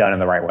when done in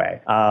the right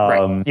way.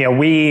 Right.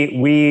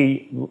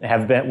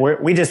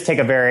 We just take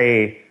a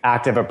very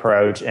active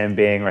approach in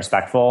being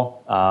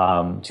respectful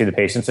to the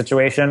patient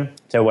situation.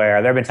 To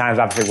where there have been times,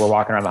 obviously, we're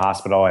walking around the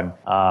hospital and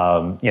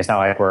it's not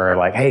like we're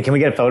like, hey, can we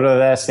get a photo of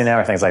this,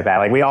 or things like that.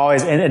 Like we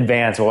always in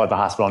advance will let the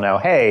hospital know,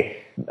 hey,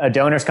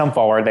 donors come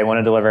forward. They want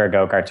to deliver a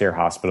go-kart to your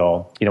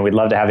hospital. We'd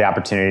love to have the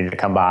opportunity to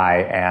come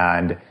by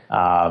and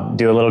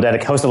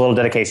host a little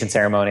dedication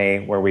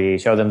ceremony where we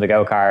show them the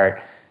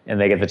go-kart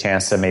and they get the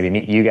chance to maybe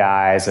meet you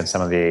guys and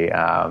some of the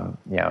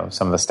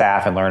some of the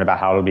staff and learn about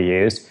how it'll be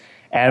used.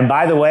 And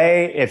by the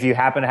way, if you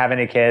happen to have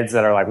any kids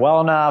that are like well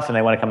enough and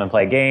they want to come and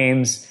play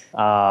games,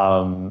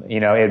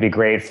 it'd be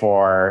great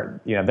for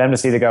them to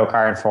see the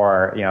go-kart and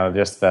for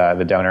just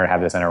the donor to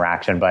have this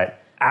interaction, but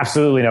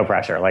absolutely no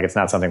pressure. Like it's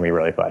not something we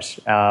really push.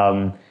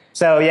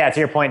 So yeah, to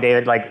your point,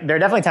 David, like there are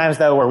definitely times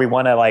though where we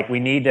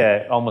need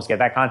to almost get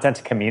that content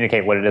to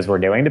communicate what it is we're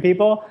doing to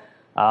people.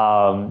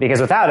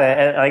 Because without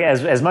it, like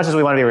as much as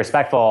we want to be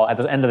respectful, at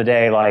the end of the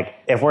day, like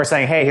if we're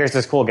saying, hey, here's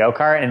this cool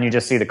go-kart and you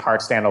just see the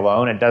cart stand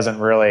alone, it doesn't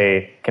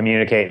really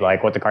communicate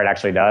like what the cart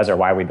actually does or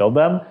why we build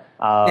them.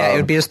 It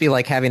would just be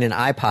like having an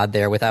iPod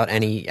there without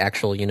any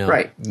actual,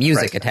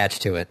 music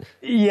attached to it.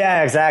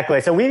 Yeah,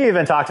 exactly. So we've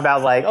even talked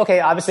about like,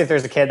 okay, obviously if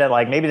there's a kid that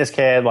like, maybe this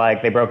kid,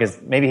 like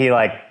maybe he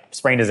like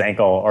sprained his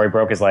ankle or he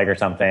broke his leg or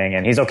something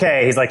and he's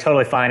okay. He's like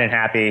totally fine and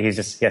happy. He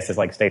has to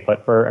like stay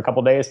put for a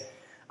couple days.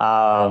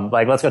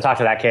 Like let's go talk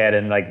to that kid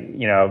and like,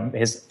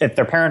 if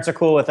their parents are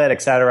cool with it,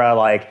 et cetera,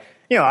 like,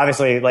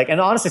 obviously, like, and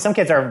honestly, some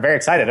kids are very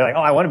excited. They're like,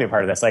 "Oh, I want to be a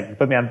part of this. Like,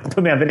 put me on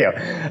video."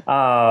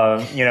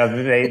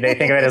 They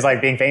think of it as like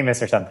being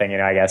famous or something.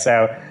 I guess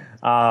so.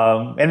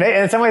 And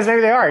in some ways,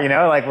 maybe they are.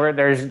 Like,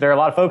 there are a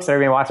lot of folks that are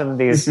going to be watching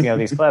these,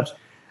 these clips.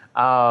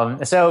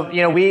 So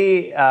that's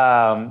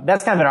kind of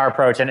been our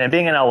approach. And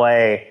being in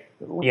LA,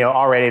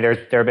 already there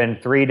have been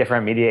 3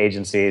 different media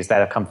agencies that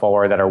have come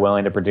forward that are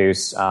willing to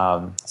produce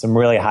some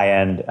really high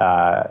end,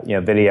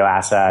 video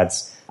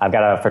assets. I've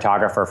got a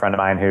photographer, a friend of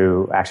mine,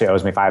 who actually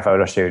owes me 5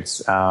 photo shoots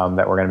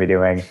that we're going to be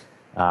doing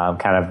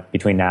kind of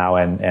between now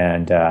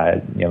and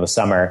the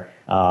summer,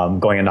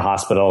 going into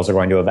hospitals or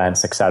going to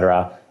events, et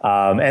cetera.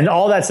 And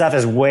all that stuff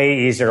is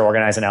way easier to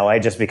organize in LA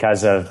just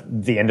because of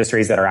the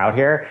industries that are out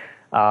here,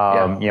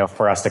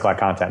 for us to collect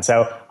content.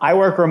 So I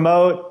work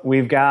remote.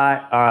 We've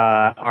got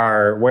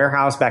our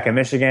warehouse back in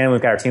Michigan.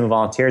 We've got our team of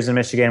volunteers in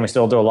Michigan. We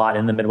still do a lot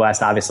in the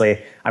Midwest,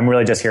 obviously. I'm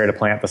really just here to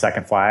plant the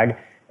second flag.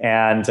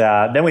 And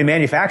then we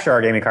manufacture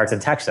our gaming carts in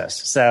Texas.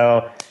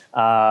 So,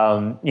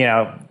 we're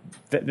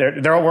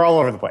all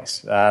over the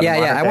place.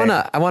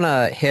 I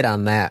wanna hit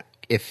on that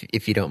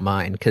if you don't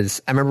mind,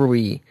 because I remember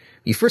we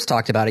first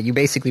talked about it. You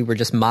basically were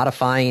just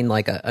modifying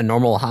like a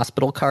normal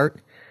hospital cart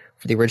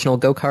for the original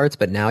go-karts,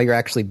 but now you're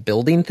actually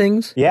building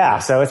things? Yeah,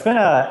 so it's been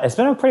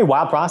a pretty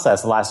wild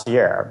process the last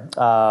year.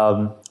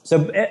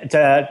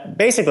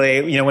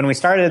 Basically, when we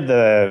started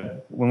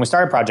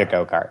Project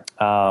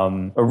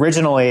Go-Kart,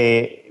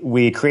 originally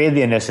we created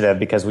the initiative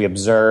because we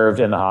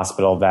observed in the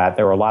hospital that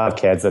there were a lot of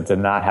kids that did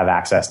not have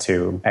access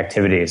to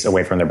activities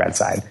away from their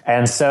bedside.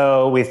 And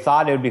so we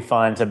thought it would be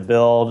fun to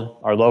build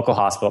our local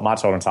hospital, Mott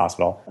Children's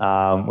Hospital.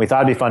 We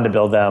thought it'd be fun to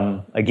build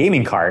them a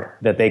gaming cart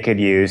that they could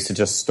use to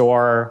just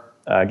store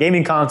a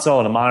gaming console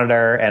and a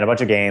monitor and a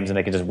bunch of games, and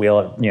they could just wheel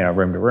it,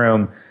 room to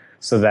room,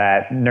 so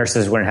that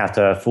nurses wouldn't have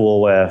to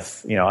fool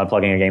with,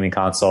 unplugging a gaming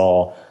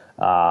console,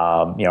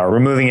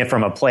 removing it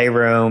from a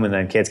playroom, and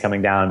then kids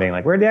coming down and being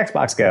like, "Where'd the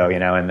Xbox go?"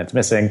 And it's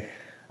missing.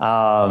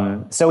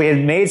 So we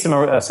had made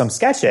some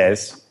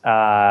sketches,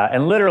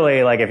 and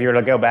literally, like, if you were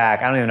to go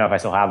back, I don't even know if I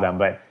still have them,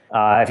 but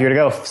if you were to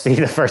go see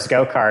the first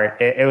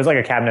go-kart, it was like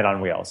a cabinet on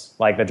wheels.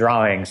 Like, the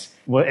drawings,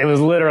 it was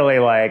literally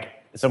like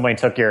somebody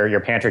took your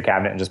pantry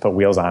cabinet and just put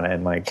wheels on it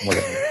and like, oh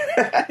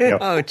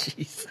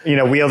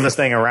jeez, wheels this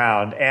thing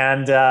around.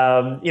 And,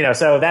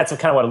 so that's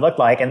kind of what it looked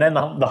like. And then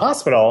the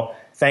hospital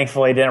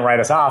thankfully didn't write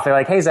us off. They're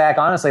like, "Hey, Zach,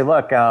 honestly,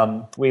 look,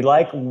 we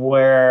like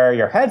where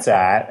your head's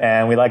at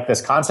and we like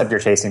this concept you're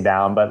chasing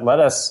down, but let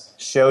us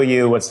show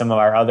you what some of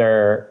our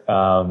other,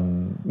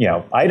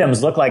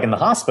 items look like in the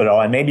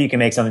hospital. And maybe you can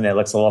make something that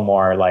looks a little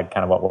more like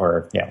kind of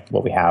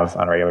what we have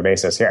on a regular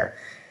basis here."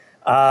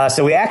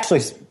 So we actually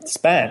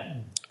spent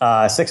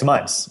 6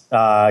 months,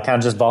 kind of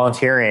just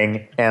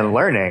volunteering and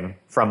learning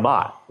from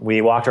Mott.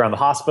 We walked around the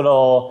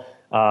hospital.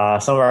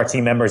 Some of our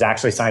team members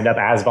actually signed up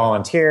as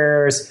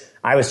volunteers.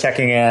 I was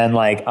checking in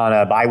like on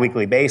a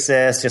bi-weekly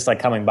basis, just like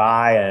coming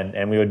by,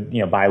 and we would,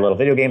 buy little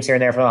video games here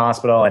and there from the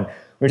hospital. And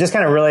we were just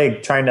kind of really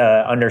trying to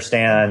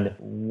understand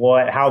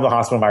how the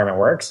hospital environment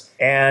works.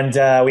 And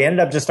we ended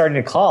up just starting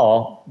to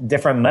call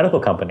different medical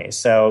companies.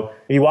 So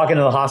if you walk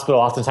into the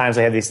hospital, oftentimes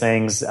they have these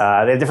things. They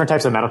have different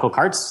types of medical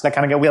carts that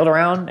kind of get wheeled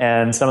around.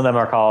 And some of them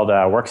are called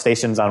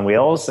workstations on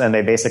wheels. And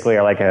they basically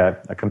are like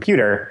a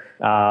computer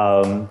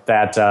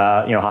that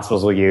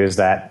hospitals will use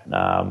that,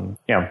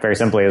 very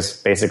simply is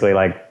basically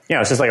like,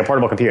 it's just like a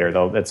portable computer.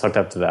 It's hooked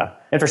up to the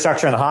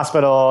infrastructure in the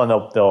hospital, and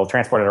they'll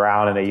transport it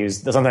around, and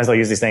sometimes they'll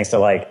use these things to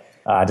like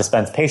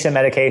dispense patient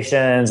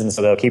medications, and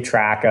so they'll keep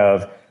track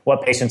of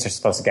what patients are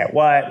supposed to get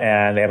what,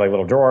 and they have like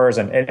little drawers,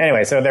 and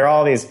anyway, so they're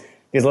all these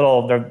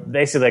they're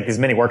basically like these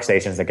mini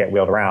workstations that get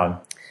wheeled around.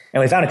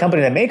 And we found a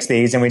company that makes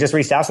these, and we just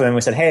reached out to them and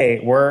we said, "Hey,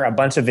 we're a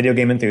bunch of video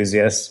game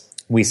enthusiasts.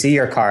 We see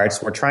your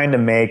carts. We're trying to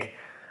make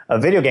a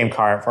video game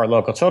cart for our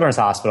local children's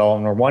hospital,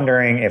 and we're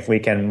wondering if we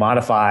can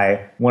modify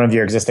one of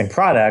your existing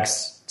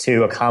products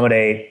to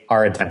accommodate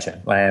our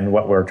intention and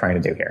what we're trying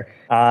to do here."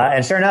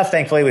 And sure enough,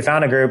 thankfully, we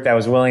found a group that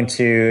was willing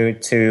to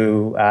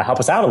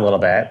help us out a little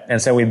bit.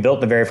 And so we built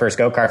the very first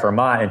go-kart for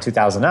Mott in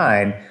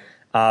 2009.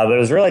 But it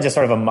was really just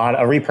sort of a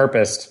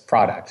repurposed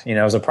product.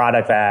 It was a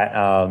product that,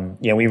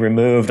 we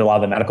removed a lot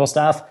of the medical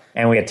stuff,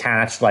 and we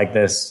attached like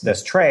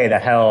this tray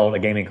that held a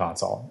gaming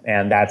console.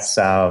 And that's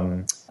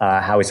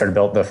how we sort of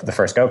built the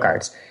first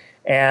go-karts.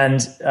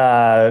 And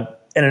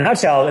in a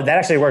nutshell, that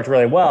actually worked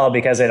really well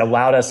because it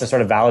allowed us to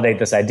sort of validate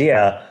this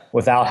idea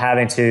without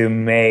having to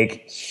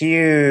make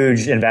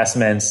huge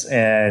investments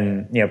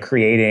in,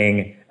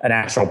 creating an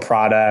actual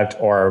product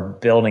or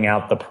building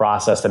out the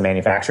process to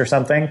manufacture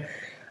something.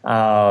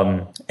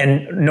 Even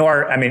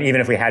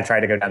if we had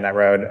tried to go down that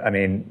road, I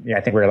think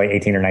we were like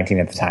 18 or 19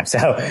 at the time. So,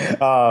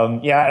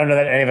 I don't know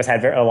that any of us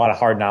had a lot of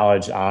hard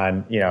knowledge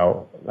on,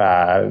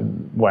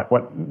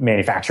 what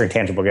manufacturing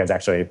tangible goods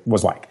actually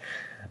was like.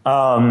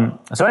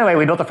 So anyway,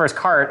 we built the first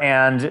cart,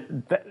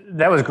 and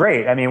that was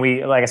great.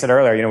 Like I said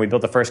earlier, we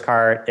built the first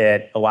cart.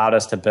 It allowed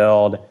us to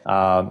build,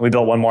 we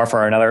built one more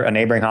for a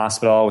neighboring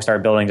hospital. We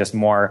started building just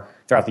more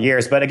throughout the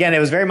years. But again, it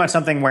was very much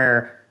something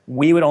where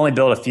we would only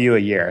build a few a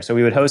year. So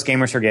we would host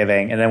Gamers for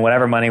Giving, and then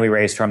whatever money we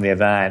raised from the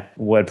event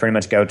would pretty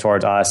much go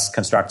towards us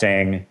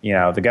constructing,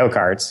 the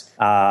go-karts.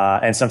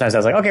 And sometimes I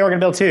was like, okay, we're going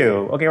to build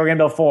 2. Okay, we're going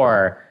to build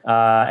 4.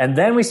 And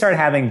then we started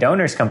having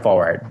donors come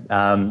forward,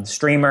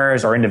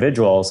 streamers or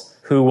individuals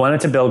who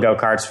wanted to build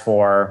go-karts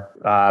for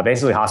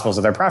basically hospitals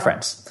of their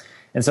preference.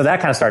 And so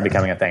that kind of started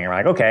becoming a thing. And we're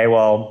like, okay,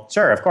 well,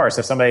 sure, of course,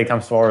 if somebody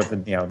comes forward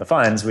with the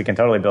funds, we can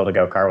totally build a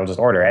go-kart. We'll just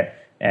order it.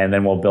 And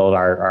then we'll build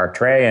our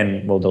tray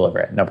and we'll deliver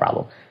it. No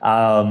problem.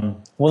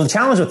 Well, the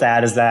challenge with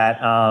that is that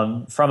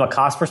from a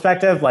cost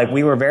perspective, like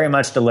we were very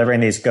much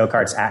delivering these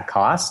go-karts at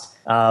cost.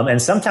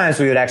 And sometimes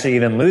we would actually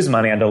even lose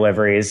money on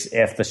deliveries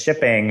if the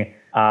shipping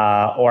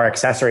or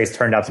accessories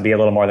turned out to be a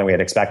little more than we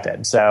had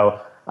expected. So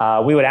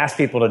we would ask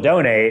people to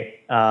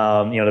donate,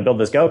 to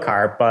build this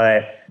go-kart,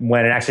 but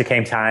when it actually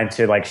came time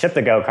to like ship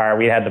the go-kart,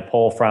 we had to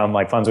pull from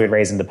like funds we'd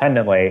raised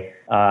independently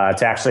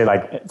to actually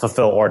like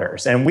fulfill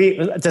orders. And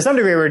to some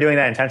degree, we were doing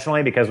that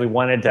intentionally because we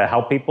wanted to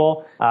help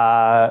people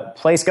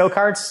place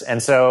go-karts.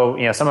 And so,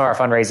 some of our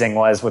fundraising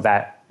was with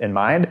that in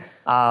mind.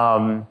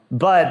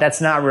 But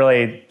that's not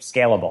really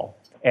scalable.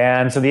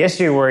 And so the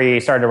issue we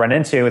started to run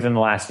into within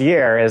the last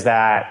year is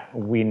that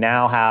we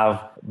now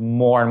have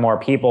more and more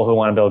people who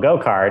want to build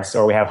go-karts,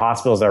 or we have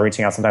hospitals that are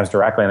reaching out sometimes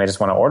directly and they just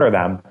want to order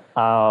them.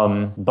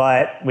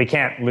 But we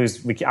can't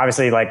lose.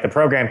 Obviously, like, the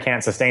program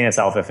can't sustain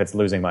itself if it's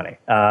losing money.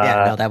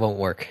 No, that won't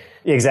work.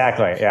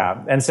 Exactly.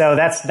 Yeah. And so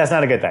that's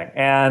not a good thing.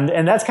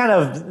 And that's kind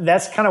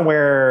of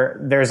where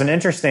there's an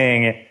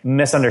interesting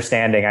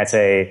misunderstanding, I'd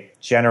say,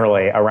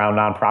 generally around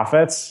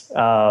nonprofits,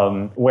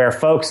 where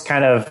folks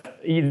kind of,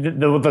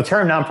 the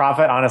term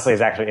nonprofit honestly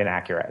is actually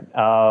inaccurate,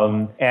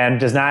 and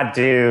does not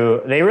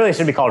they really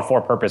should be called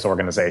for-purpose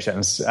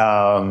organizations.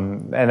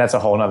 And that's a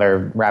whole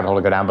nother rabbit hole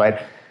to go down.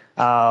 But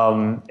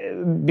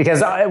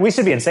because we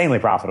should be insanely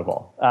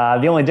profitable.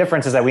 The only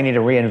difference is that we need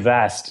to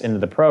reinvest into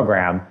the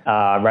program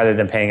rather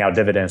than paying out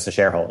dividends to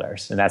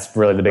shareholders, and that's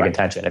really the big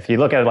intention. If you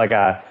look at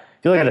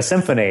a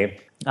symphony,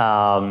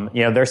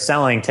 they're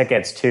selling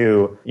tickets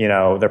to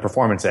their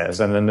performances,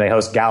 and then they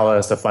host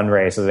galas to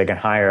fundraise so they can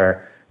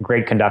hire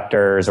great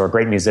conductors or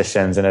great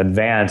musicians and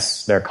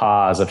advance their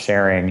cause of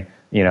sharing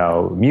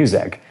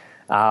music.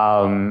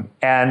 And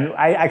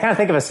I kind of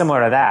think of it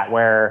similar to that,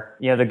 where,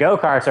 the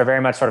go-karts are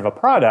very much sort of a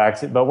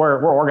product, but we're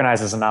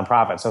organized as a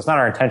nonprofit. So it's not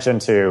our intention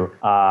to,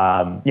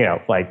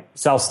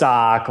 sell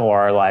stock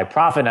or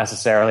profit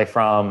necessarily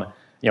from,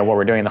 what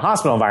we're doing in the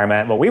hospital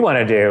environment. What we want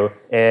to do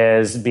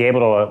is be able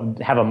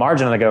to have a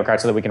margin on the go-kart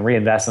so that we can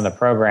reinvest in the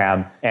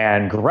program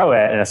and grow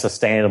it in a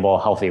sustainable,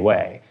 healthy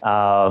way.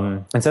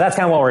 And so that's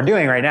kind of what we're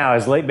doing right now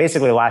is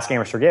basically Last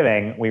Gamers for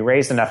Giving. We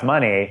raised enough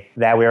money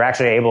that we were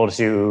actually able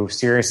to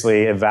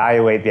seriously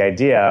evaluate the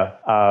idea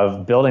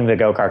of building the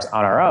go-karts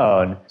on our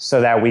own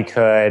so that we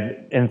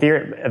could, in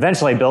theory,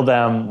 eventually build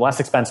them less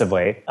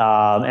expensively,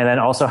 and then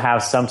also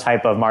have some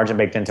type of margin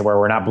baked into where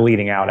we're not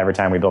bleeding out every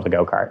time we build a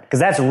go-kart. Because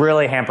that's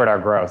really hampered our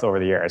growth over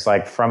the years.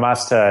 Like, from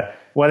us to,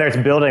 whether it's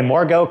building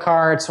more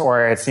go-karts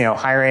or it's,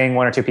 hiring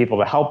one or two people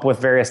to help with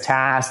various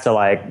tasks to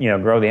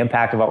grow the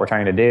impact of what we're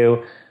trying to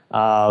do.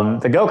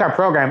 The go-kart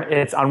program,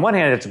 it's on one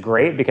hand, it's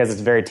great because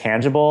it's very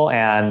tangible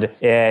and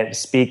it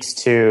speaks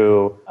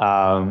to,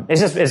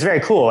 it's very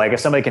cool. Like, if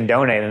somebody can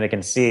donate and they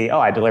can see, oh,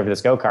 I delivered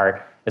this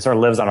go-kart, it sort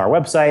of lives on our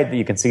website.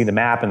 You can see the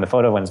map and the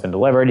photo when it's been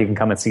delivered. You can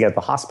come and see it at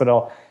the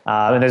hospital.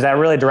 And there's that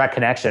really direct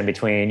connection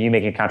between you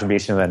making a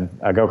contribution and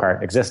a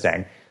go-kart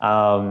existing.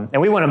 And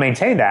we want to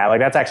maintain that. Like,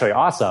 that's actually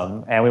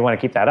awesome. And we want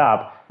to keep that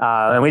up.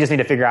 And we just need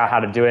to figure out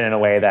how to do it in a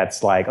way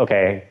that's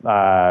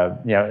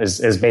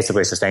is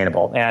basically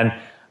sustainable. And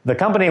the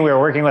company we were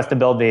working with to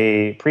build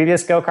the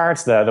previous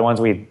go-karts, the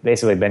ones we've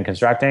basically been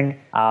constructing,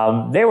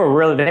 they were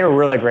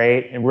really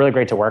great and really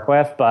great to work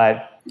with.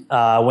 But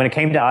when it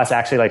came to us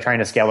actually trying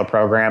to scale the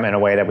program in a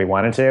way that we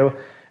wanted to,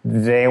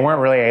 they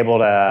weren't really able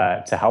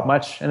to help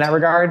much in that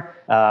regard.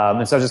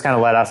 And so it just kind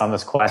of led us on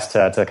this quest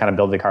to kind of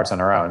build the karts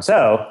on our own.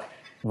 So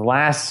the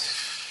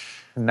last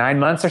 9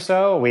 months or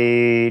so,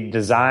 we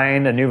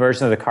designed a new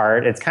version of the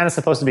kart. It's kind of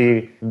supposed to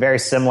be very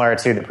similar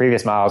to the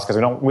previous models because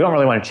we don't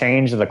really want to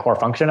change the core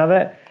function of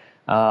it.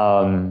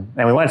 And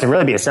we want it to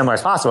really be as similar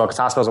as possible because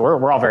hospitals,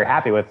 we're all very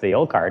happy with the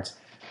old karts.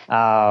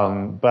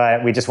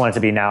 But we just want it to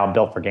be now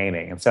built for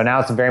gaming. And so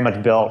now it's very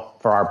much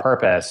built for our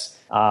purpose.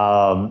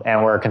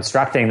 And we're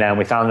constructing them.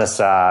 We found this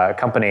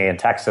company in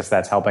Texas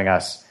that's helping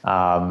us,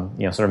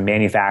 sort of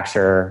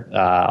manufacture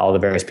all the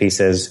various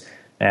pieces,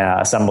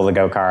 assemble the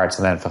go-karts,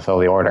 and then fulfill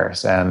the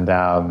orders. And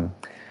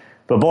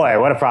but boy,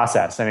 what a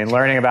process! I mean,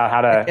 learning about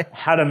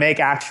how to make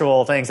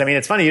actual things. I mean,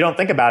 it's funny, you don't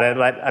think about it,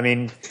 but I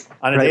mean,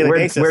 on a daily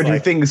basis, where do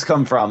things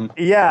come from?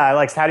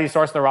 Yeah, how do you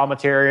source the raw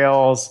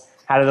materials?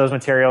 How do those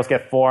materials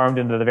get formed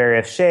into the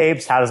various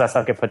shapes? How does that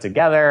stuff get put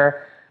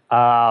together?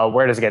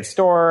 Where does it get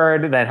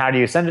stored? Then how do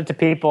you send it to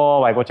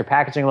people? What's your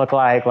packaging look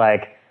like?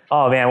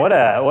 Oh man, what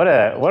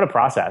a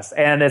process!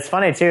 And it's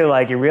funny too.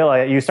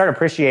 You start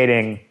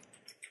appreciating,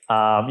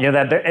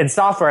 that in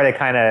software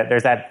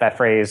there's that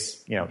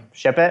phrase,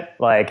 ship it.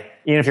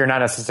 Even if you're not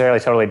necessarily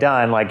totally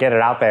done, get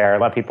it out there,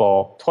 let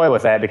people toy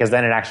with it, because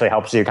then it actually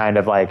helps you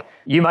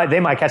they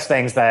might catch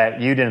things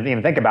that you didn't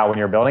even think about when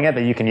you were building it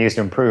that you can use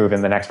to improve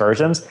in the next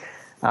versions.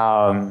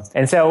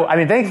 And so, I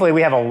mean, thankfully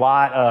we have a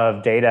lot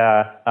of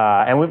data,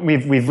 and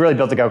we've really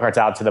built the go-karts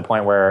out to the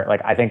point where,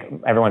 I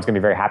think everyone's going to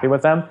be very happy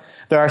with them.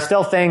 There are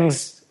still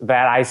things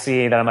that I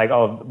see that I'm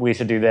oh, we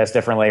should do this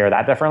differently or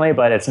that differently,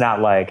 but it's not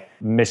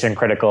mission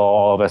critical.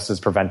 All of this is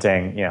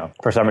preventing,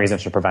 for some reason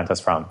should prevent us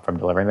from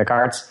delivering the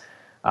karts.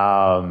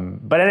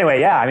 But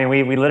anyway, yeah, I mean,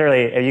 we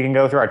literally, you can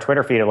go through our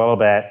Twitter feed a little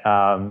bit.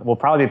 We'll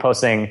probably be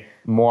posting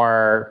a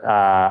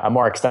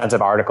more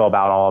extensive article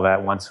about all of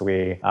it once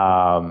we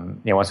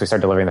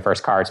start delivering the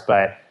first karts.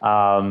 But,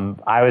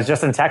 I was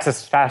just in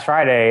Texas past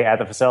Friday at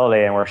the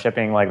facility, and we're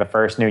shipping the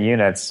first new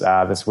units,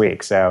 this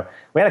week. So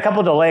we had a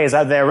couple delays.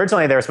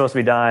 Originally they were supposed to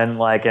be done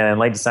in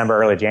late December,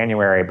 early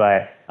January,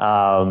 but,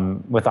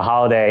 with the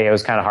holiday, it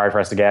was kind of hard for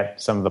us to get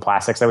some of the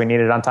plastics that we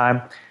needed on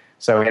time.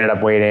 So we ended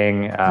up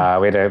waiting.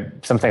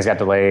 Some things got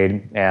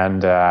delayed,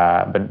 and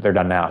but they're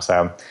done now.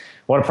 So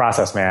what a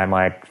process, man!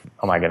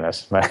 Oh my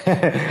goodness,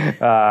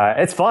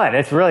 it's fun.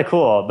 It's really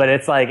cool, but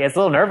it's a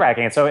little nerve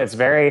wracking. So it's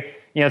very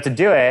to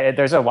do it,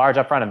 there's a large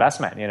upfront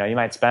investment. You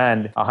might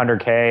spend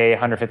 $100K,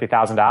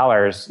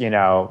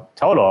 $150,000,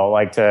 total,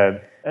 like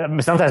to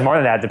sometimes more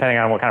than that, depending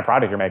on what kind of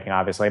product you're making,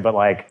 obviously. But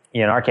like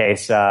in our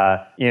case,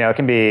 it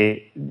can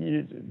be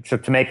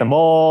to make the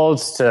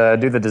molds, to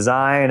do the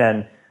design,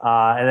 and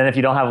then if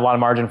you don't have a lot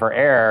of margin for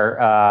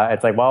error,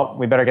 it's like, well,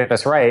 we better get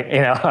this right,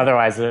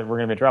 otherwise we're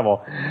going to be in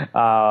trouble.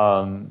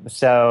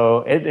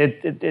 So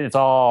it's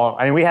all.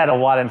 I mean, we had a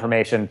lot of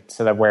information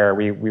so that where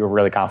we were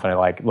really confident,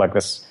 like, look,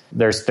 this.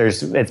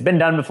 It's been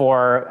done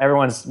before.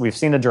 We've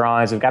seen the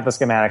drawings. We've got the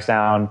schematics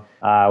down.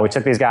 We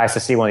took these guys to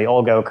see one of the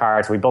old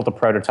go-karts. We built a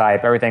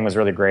prototype. Everything was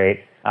really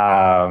great.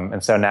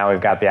 And so now we've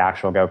got the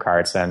actual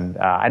go-karts. And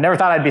I never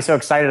thought I'd be so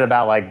excited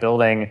about like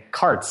building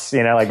carts,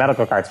 like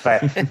medical carts.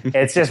 But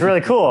it's just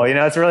really cool.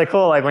 It's really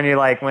cool. Like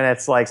when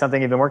it's like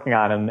something you've been working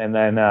on, and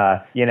then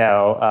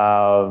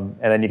and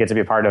then you get to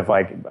be part of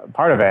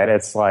it.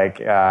 It's like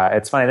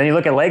it's funny. Then you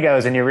look at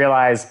Legos and you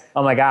realize,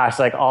 oh my gosh,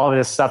 like all of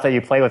this stuff that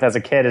you play with as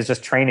a kid is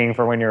just training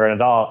for when you're an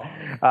adult.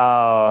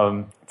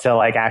 To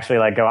like actually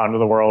like go out into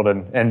the world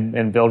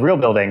and build real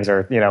buildings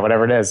or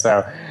whatever it is.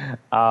 So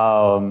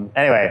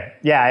anyway,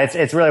 yeah,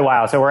 it's really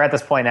wild. So we're at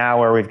this point now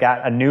where we've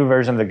got a new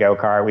version of the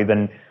go-kart. We've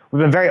been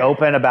very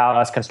open about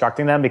us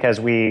constructing them because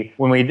when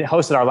we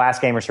hosted our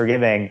last Gamers for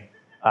Giving,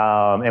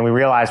 and we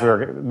realized we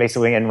were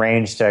basically in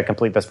range to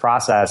complete this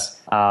process.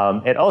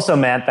 It also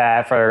meant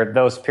that for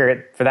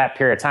that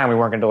period of time, we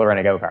weren't going to deliver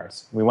any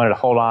go-karts. We wanted to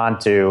hold on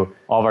to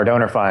all of our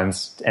donor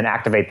funds and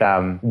activate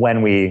them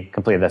when we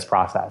completed this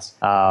process.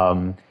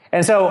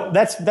 And so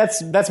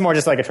that's more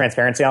just like a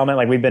transparency element.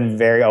 Like we've been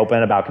very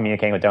open about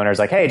communicating with donors.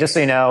 Like, hey, just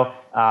so you know,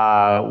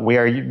 we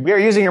are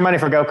using your money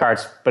for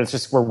go-karts, but it's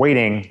just we're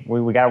waiting.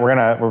 We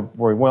want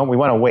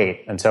to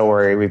wait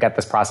until we've got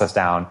this process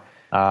down.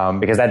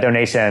 Because that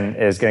donation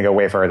is going to go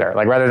way further.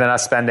 Like rather than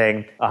us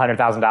spending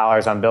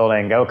 $100,000 on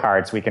building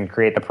go-karts, we can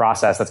create the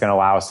process that's going to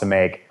allow us to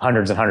make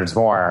hundreds and hundreds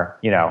more,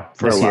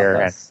 this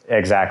year. And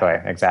exactly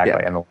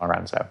yeah. In the long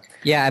run. So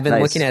yeah, I've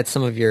been looking at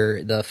some of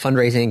the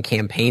fundraising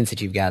campaigns that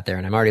you've got there,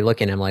 and I'm already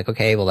looking. I'm like,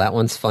 okay, well that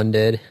one's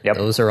funded. Yep.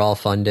 Those are all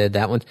funded.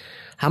 That one.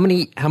 How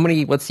many?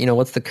 What's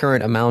the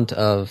current amount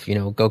of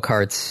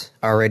go-karts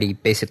already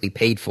basically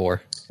paid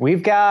for?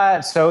 We've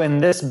got, so in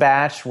this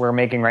batch we're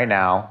making right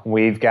now,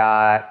 we're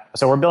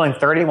building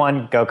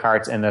 31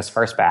 go-karts in this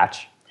first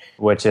batch,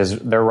 which is,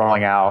 they're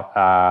rolling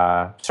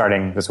out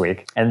starting this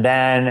week. And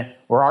then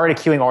we're already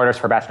queuing orders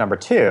for batch number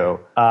 2,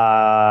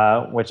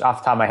 which off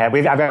the top of my head,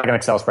 I've got an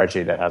Excel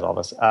spreadsheet that has all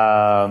this.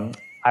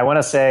 I want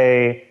to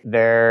say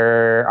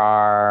there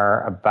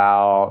are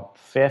about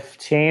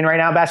 15 right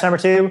now, batch number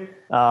 2.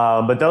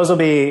 But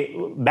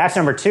batch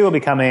number 2 will be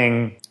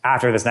coming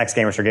after this next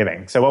Gamers for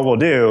Giving. So what we'll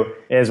do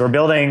is we're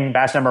building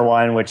batch number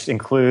 1, which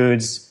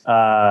includes,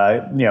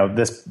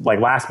 this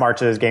like last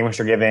March's Gamers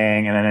for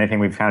Giving and then anything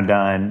we've kind of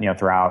done,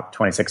 throughout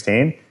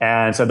 2016.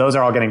 And so those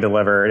are all getting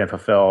delivered and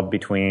fulfilled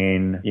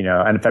between, end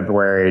of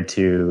February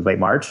to late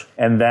March.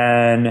 And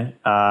then,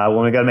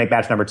 when we go to make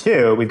batch number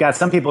 2, we've got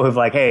some people who've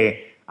like,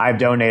 hey, I've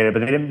donated,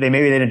 but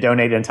maybe they didn't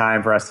donate in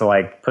time for us to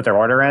like put their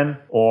order in,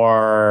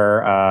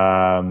 or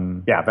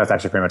that's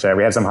actually pretty much it.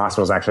 We had some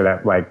hospitals actually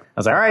that like I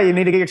was like, all right, you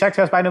need to get your check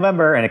to us by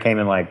November, and it came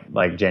in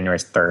like January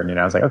 3rd.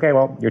 I was like, okay,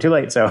 well you're too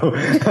late, so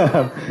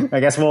I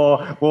guess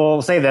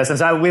we'll save this. And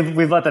so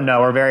we've let them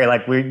know. We're very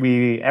like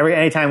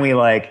anytime we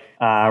like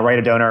write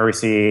a donor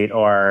receipt,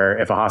 or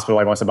if a hospital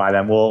like wants to buy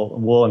them,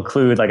 we'll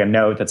include like a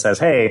note that says,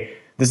 hey,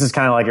 this is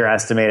kind of like your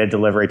estimated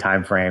delivery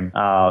time frame.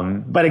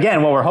 But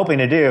again, what we're hoping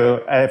to do,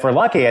 if we're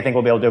lucky, I think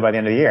we'll be able to do it by the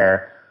end of the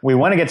year. We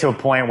want to get to a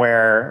point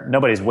where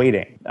nobody's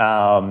waiting.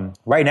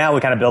 Right now, we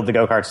kind of build the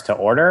go-karts to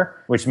order,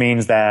 which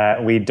means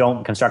that we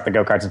don't construct the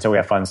go-karts until we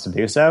have funds to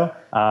do so.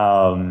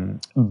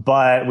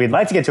 But we'd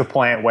like to get to a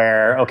point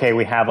where, okay,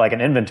 we have like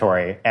an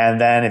inventory. And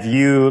then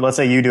let's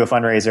say you do a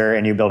fundraiser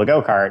and you build a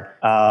go-kart,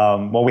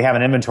 we have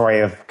an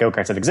inventory of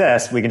go-karts that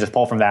exist. We can just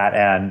pull from that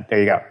and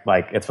there you go.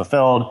 Like it's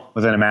fulfilled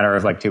within a matter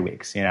of like 2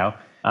 weeks,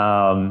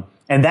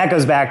 And that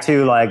goes back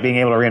to like being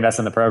able to reinvest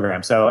in the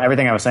program. So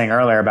everything I was saying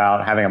earlier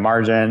about having a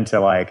margin to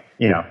like,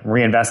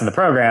 reinvest in the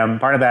program,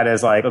 part of that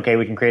is like, okay,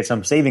 we can create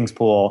some savings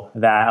pool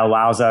that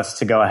allows us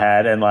to go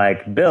ahead and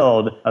like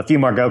build a few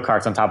more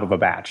go-karts on top of a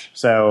batch.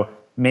 So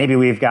maybe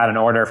we've got an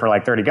order for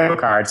like 30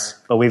 go-karts,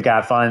 but we've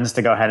got funds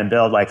to go ahead and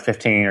build like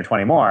 15 or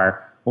 20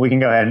 more. We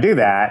can go ahead and do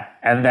that.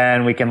 And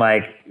then we can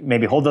like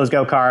maybe hold those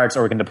go-karts,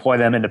 or we can deploy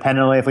them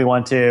independently if we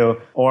want to,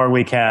 or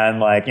we can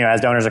like, as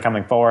donors are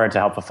coming forward to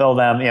help fulfill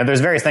them, there's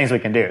various things we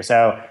can do.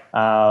 So,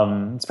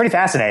 it's pretty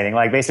fascinating.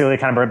 Like basically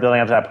kind of building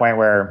up to that point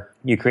where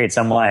you create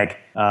some like,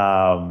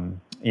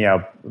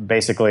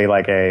 basically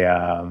like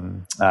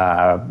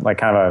like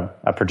kind of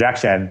a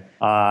projection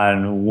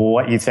on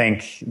what you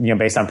think,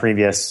 based on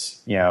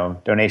previous,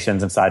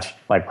 donations and such,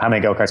 like how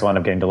many go-karts will end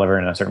up getting delivered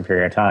in a certain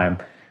period of time.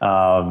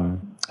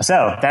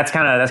 So that's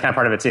kind of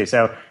part of it too.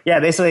 So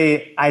yeah,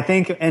 basically I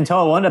think in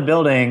total we'll end up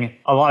building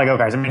a lot of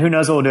go-karts. I mean, who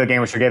knows what we'll do at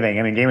Gamers for Giving?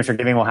 I mean, Gamers for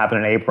Giving will happen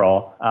in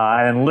April.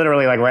 And then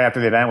literally like right after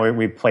the event,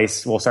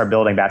 we'll start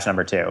building batch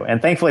number 2. And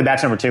thankfully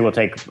batch number 2 will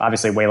take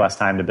obviously way less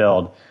time to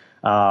build.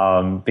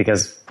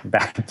 because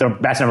so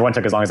batch number 1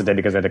 took as long as it did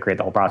because they had to create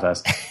the whole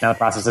process. Now the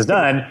process is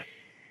done.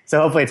 So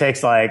hopefully it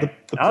takes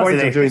like the point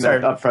of doing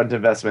that upfront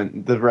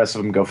investment, the rest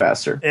of them go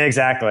faster.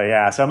 Exactly.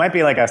 Yeah. So it might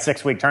be like a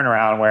 6-week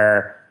turnaround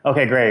where,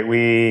 okay, great.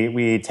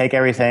 We take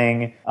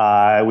everything.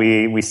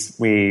 We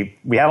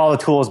have all the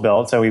tools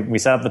built. So we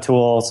set up the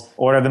tools,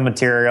 order the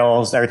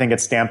materials, everything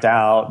gets stamped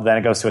out. Then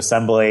it goes to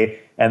assembly,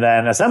 and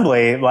then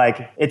assembly,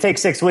 like it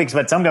takes 6 weeks,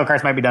 but some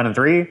go-karts might be done in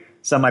 3.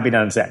 Some might be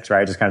done in 6,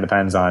 right? It just kind of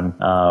depends on,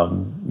 how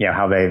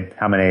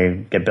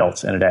many get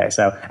built in a day.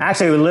 So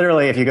actually,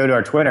 literally, if you go to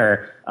our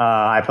Twitter,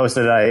 I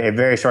posted a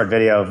very short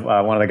video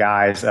of one of the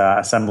guys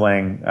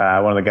assembling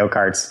one of the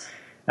go-karts.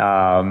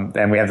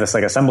 And we have this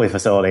like assembly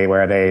facility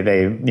where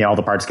they all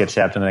the parts get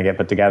shipped and then they get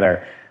put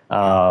together.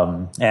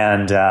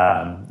 And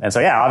so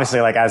yeah, obviously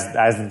like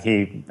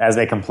as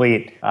they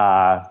complete,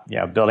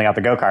 building out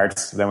the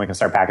go-karts, then we can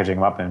start packaging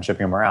them up and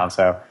shipping them around.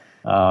 So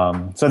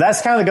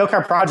that's kind of the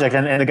go-kart project,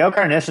 and the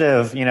go-kart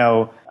initiative,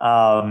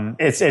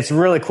 it's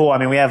really cool. I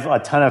mean, we have a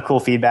ton of cool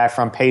feedback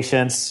from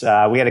patients.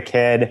 We had a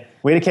kid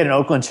in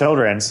Oakland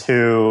Children's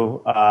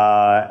who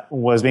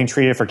was being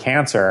treated for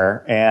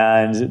cancer,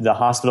 and the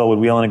hospital would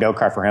wheel in a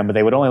go-kart for him, but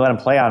they would only let him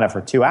play on it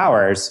for 2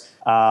 hours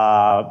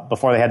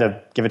before they had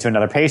to give it to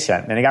another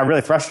patient. And he got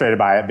really frustrated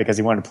by it because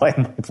he wanted to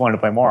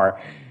play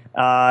more.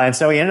 And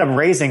so he ended up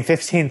raising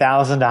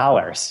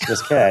 $15,000,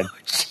 this kid.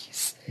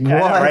 Yeah,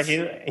 know, right?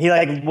 He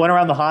like went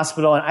around the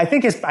hospital, and I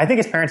think his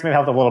parents may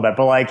have helped a little bit,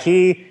 but like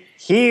he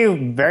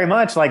very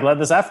much like led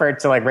this effort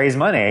to like raise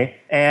money,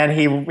 and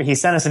he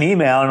sent us an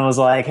email and was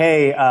like,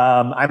 hey,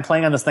 I'm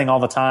playing on this thing all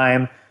the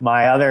time.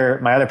 My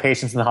other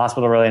patients in the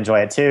hospital really enjoy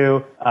it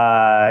too.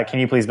 Can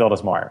you please build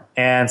us more?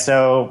 And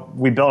so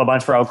we built a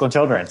bunch for Oakland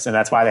Children's, and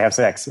that's why they have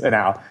 6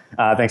 now,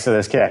 thanks to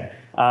this kid.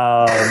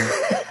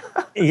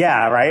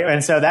 Yeah, right.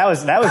 And so that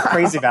was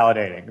crazy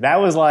validating. That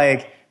was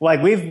like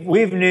we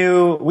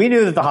knew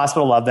that the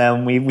hospital loved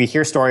them. We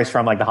hear stories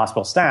from like the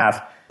hospital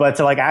staff, but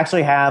to like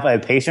actually have a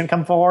patient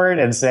come forward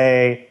and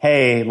say,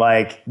 hey,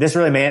 like this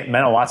really meant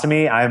a lot to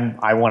me.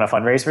 I want to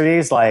fundraise for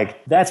these.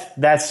 Like that's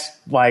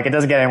like, it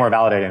doesn't get any more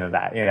validating than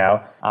that,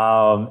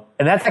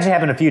 and that's actually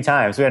happened a few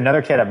times. We had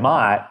another kid at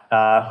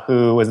Mott,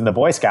 who was in the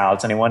Boy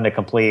Scouts, and he wanted to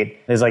complete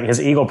his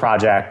Eagle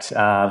project.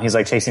 He's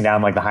like chasing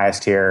down like the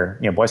highest tier,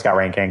 Boy Scout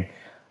ranking.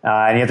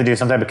 And he had to do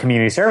some type of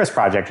community service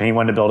project, and he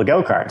wanted to build a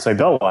go-kart. So he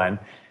built one.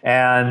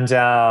 And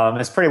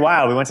it's pretty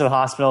wild. We went to the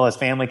hospital. His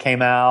family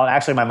came out.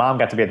 Actually, my mom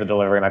got to be at the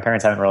delivery. My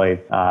parents haven't really,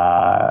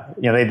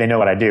 they know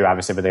what I do,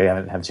 obviously, but they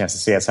haven't had a chance to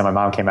see it. So my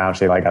mom came out, and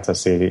she like got to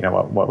see,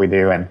 what we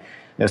do. And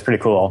it was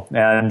pretty cool.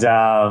 And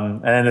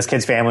then this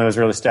kid's family was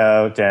really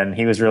stoked, and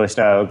he was really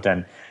stoked.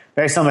 And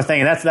very similar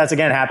thing. And that's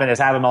again happened. It's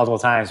happened multiple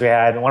times. We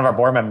had one of our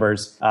board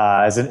members,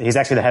 he's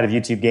actually the head of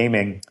YouTube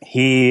Gaming.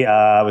 He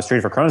was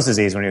treated for Crohn's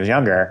disease when he was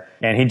younger,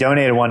 and he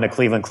donated one to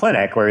Cleveland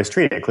Clinic where he was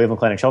treated, Cleveland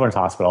Clinic Children's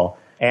Hospital.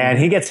 And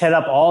he gets hit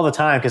up all the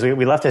time because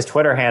we left his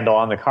Twitter handle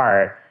on the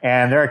cart.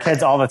 And there are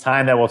kids all the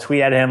time that will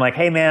tweet at him like,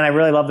 hey man, I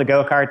really love the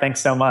go-kart. Thanks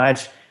so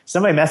much.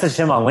 Somebody messaged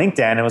him on LinkedIn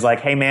and was like,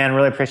 hey man,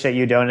 really appreciate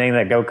you donating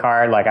that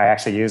go-kart. Like I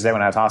actually used it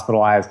when I was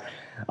hospitalized.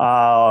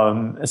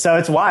 So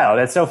it's wild.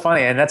 It's so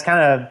funny. And that's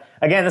kind of,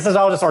 again, this is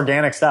all just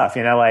organic stuff,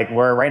 like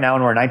we're right now,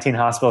 when we're 19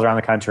 hospitals around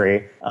the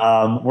country.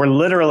 We're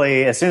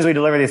literally, as soon as we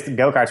deliver these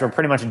go-karts, we're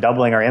pretty much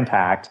doubling our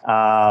impact,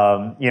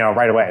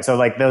 right away. So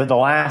like the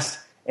last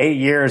 8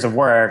 years of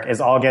work is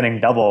all getting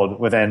doubled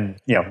within,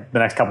 the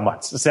next couple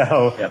months.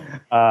 So, yep.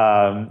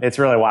 It's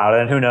really wild.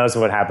 And who knows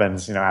what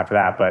happens, after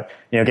that. But,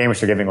 Gamers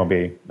for Giving will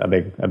be a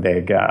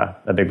big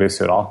boost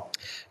to it all.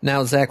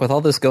 Now, Zach, with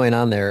all this going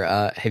on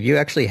there, have you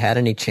actually had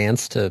any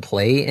chance to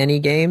play any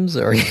games,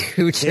 or are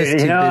you just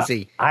too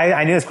busy?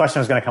 I knew this question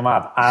was going to come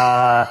up.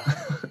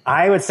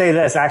 I would say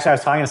this. Actually, I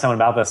was talking to someone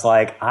about this.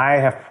 Like, I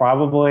have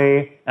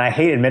probably, and I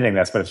hate admitting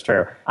this, but it's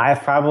true. I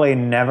have probably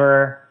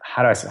never,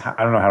 I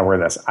don't know how to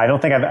word this. I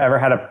don't think I've ever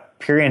had a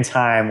period in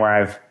time where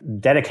I've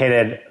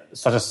dedicated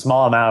such a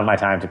small amount of my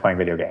time to playing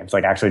video games,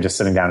 like actually just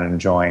sitting down and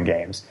enjoying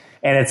games.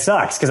 And it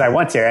sucks because I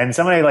want to. And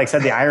somebody like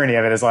said the irony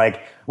of it is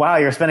like, wow,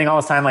 you're spending all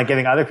this time like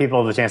giving other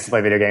people the chance to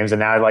play video games, and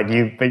now like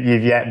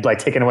you've yet like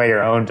taken away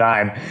your own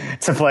time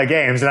to play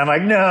games. And I'm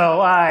like, no,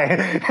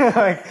 why?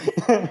 Like,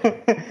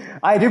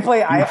 I do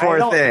play. I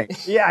don't, thing.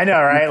 Yeah, I know,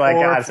 right? Like,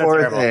 God, it's so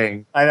terrible.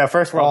 Thing. I know,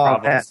 first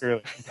world problems.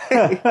 Really.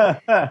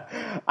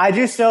 I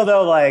do still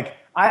though. Like,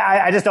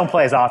 I just don't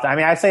play as often. I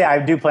mean, I'd say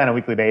I do play on a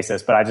weekly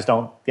basis, but I just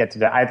don't get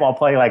to. I'll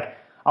play like.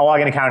 I'll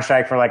log into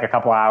Counter-Strike for like a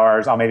couple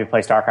hours. I'll maybe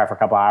play StarCraft for a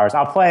couple hours.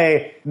 I'll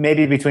play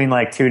maybe between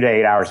like 2 to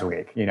 8 hours a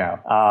week,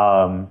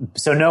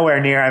 So nowhere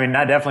near,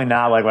 definitely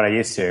not like what I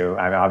used to.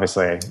 I mean,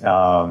 obviously,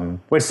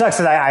 which sucks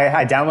because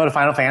I downloaded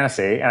Final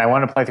Fantasy and I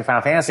wanted to play through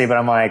Final Fantasy, but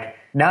I'm like,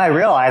 now I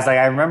realize, like,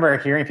 I remember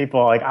hearing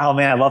people like, oh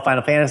man, I love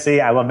Final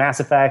Fantasy. I love Mass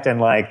Effect. And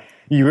like,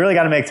 you really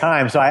got to make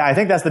time. So I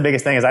think that's the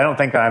biggest thing is I don't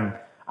think I'm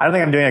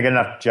doing a good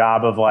enough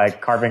job of like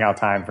carving out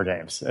time for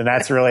games. And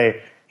that's really,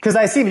 because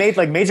I see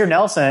Major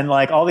Nelson,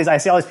 like I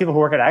see all these people who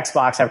work at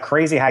Xbox have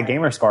crazy high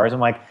gamer scores.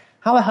 I'm like,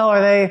 how the hell are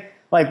they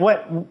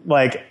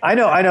I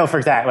know for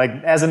exact, like,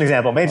 as an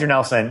example, Major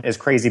Nelson is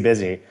crazy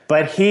busy,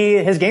 but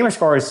his gamer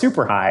score is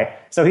super high.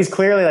 So he's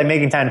clearly like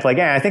making time to play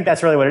game. I think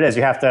that's really what it is.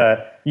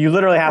 You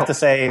literally have to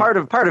say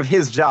part of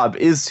his job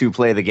is to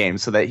play the game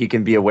so that he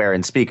can be aware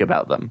and speak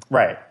about them.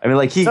 Right. I mean,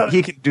 like he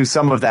can do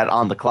some of that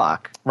on the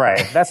clock.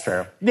 Right. That's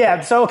true.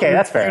 Yeah. So okay,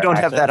 that's fair. You don't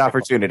have that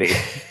opportunity.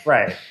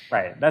 Right.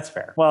 That's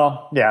fair.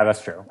 Well, yeah,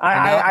 that's true.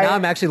 Now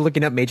I'm actually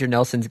looking up Major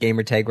Nelson's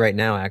gamer tag right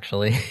now.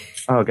 Actually.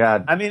 Oh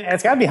God. I mean,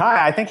 it's got to be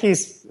high. I think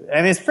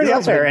it's pretty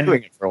up there. Been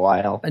doing it for a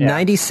while.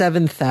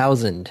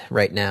 97,000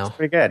 right now. That's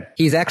pretty good.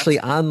 He's actually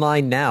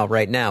online now,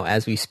 right now,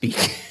 as we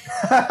speak.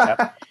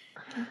 Yep.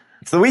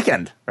 It's the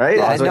weekend,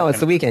 right? No, it's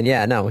the weekend.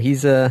 Yeah, no.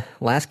 He's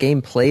last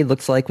game played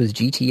looks like was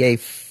GTA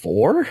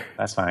 4.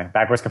 That's fine.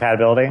 Backwards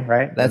compatibility,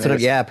 right? That's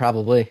yeah,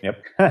 probably.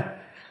 Yep.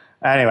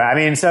 Anyway, I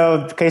mean,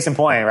 so case in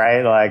point,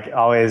 right? Like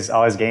always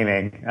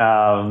gaming.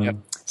 Yep.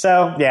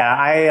 So yeah,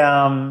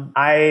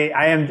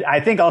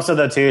 I think also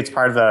though too, it's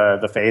part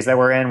of the phase that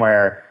we're in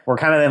where we're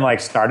kind of in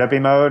like startup-y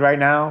mode right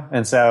now.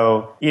 And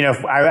so,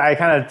 I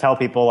kind of tell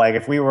people like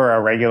if we were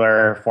a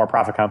regular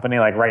for-profit company,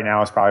 like right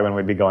now is probably when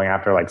we'd be going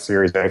after like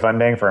Series A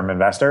funding from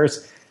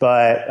investors.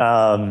 But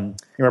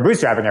we're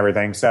bootstrapping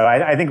everything. So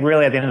I think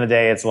really at the end of the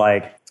day, it's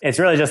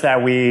really just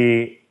that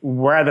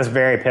we're at this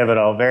very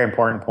pivotal, very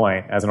important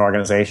point as an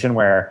organization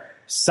where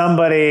some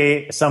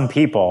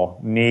people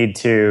need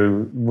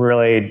to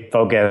really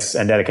focus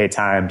and dedicate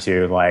time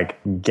to like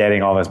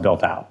getting all this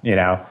built out,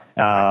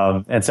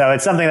 and so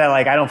it's something that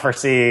like I don't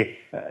foresee,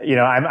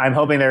 I'm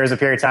hoping there is a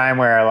period of time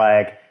where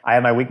like I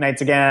have my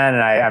weeknights again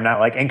and I'm not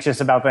like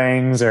anxious about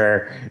things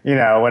or,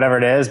 whatever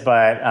it is.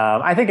 But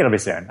I think it'll be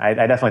soon. I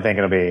definitely think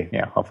it'll be,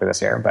 hopefully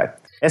this year. But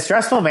it's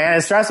stressful, man.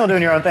 It's stressful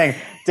doing your own thing.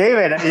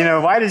 David,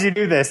 why did you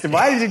do this?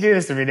 Why did you do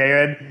this to me,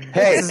 David?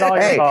 Hey, this is all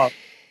your fault.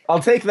 I'll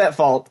take that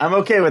fault. I'm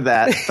okay with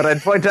that. But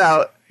I'd point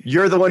out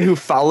you're the one who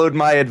followed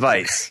my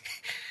advice.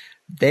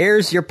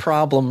 There's your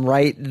problem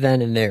right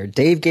then and there.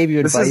 Dave gave you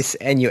advice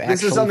and you actually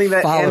This is something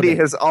that Andy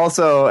has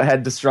also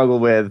had to struggle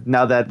with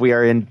now that we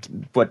are in,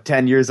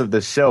 10 years of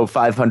this show,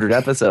 500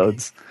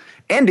 episodes.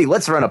 Andy,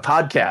 let's run a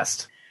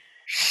podcast.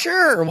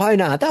 Sure, why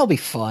not? That'll be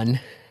fun.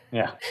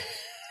 Yeah.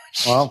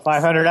 Well,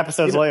 500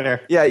 episodes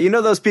later. Yeah,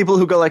 those people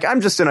who go like,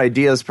 I'm just an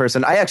ideas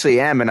person. I actually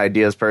am an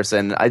ideas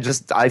person.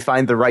 I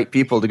find the right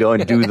people to go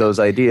and do those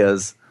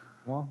ideas.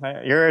 Well,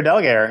 you're a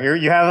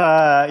delegator. You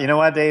have you know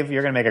what, Dave?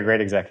 You're going to make a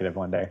great executive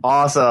one day.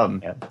 Awesome.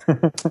 Yeah.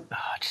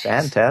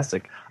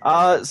 Fantastic.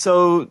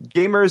 So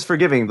Gamers for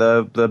Giving,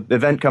 the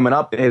event coming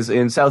up is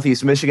in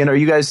Southeast Michigan. Are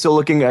you guys still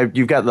looking?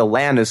 You've got the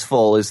LAN is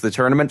full. Is the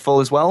tournament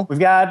full as well? We've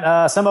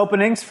got some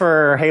openings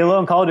for Halo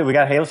and Call of Duty. We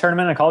got a Halo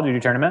tournament and a Call of Duty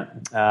tournament.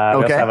 We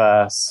also have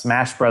a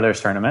Smash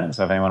Brothers tournament.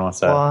 So if anyone wants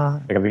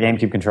to pick up a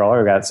GameCube controller,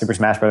 we've got Super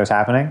Smash Brothers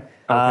happening.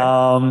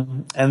 Okay.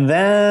 And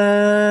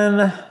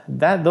then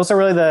those are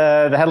really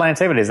the headline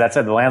activities. That's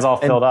it. The LAN's all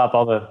filled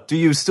up. Do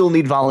you still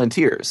need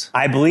volunteers?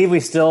 I believe we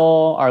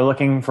still are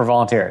looking for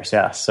volunteers.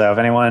 Yes. So if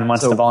anyone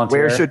wants to volunteer,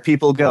 where should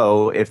people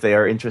go if they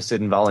are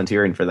interested in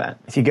volunteering for that?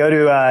 If you go to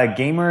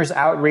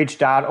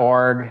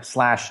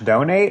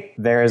gamersoutreach.org/donate,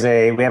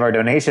 we have our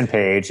donation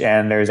page,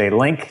 and there's a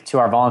link to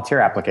our volunteer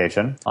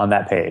application on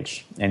that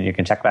page, and you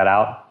can check that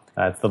out.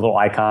 It's the little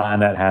icon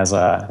that has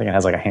I think it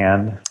has like a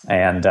hand,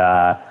 and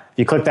if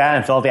you click that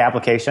and fill out the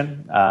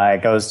application,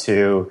 it goes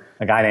to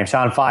a guy named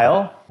Sean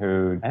File,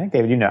 who I think,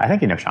 David, I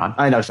think you know Sean.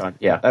 I know Sean.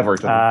 Yeah, I've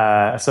worked with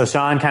him. So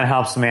Sean kind of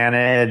helps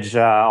manage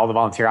all the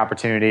volunteer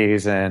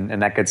opportunities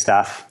and that good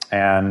stuff.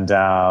 And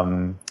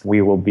we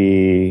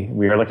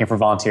are looking for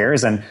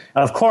volunteers. And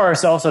of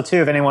course, also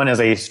too, if anyone is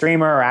a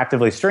streamer or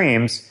actively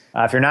streams,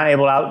 if you're not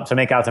able to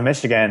make out to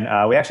Michigan,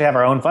 we actually have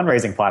our own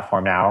fundraising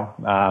platform now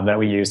that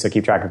we use to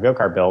keep track of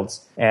go-kart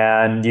builds.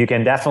 And you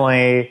can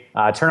definitely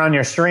turn on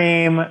your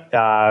stream,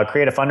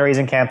 create a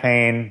fundraising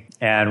campaign,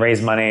 and raise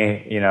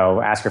money.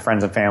 Ask your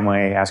friends and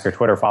family, ask your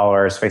Twitter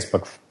followers,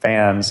 Facebook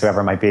fans,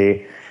 whoever it might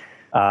be,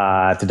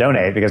 to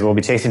donate, because we'll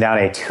be chasing down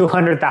a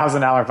 $200,000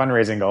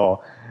 fundraising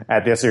goal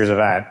at this year's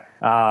event.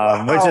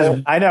 Which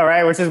is, I know,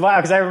 right? Which is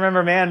wild, because I remember,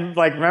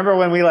 remember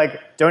when we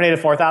donated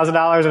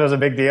 $4,000 and it was a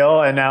big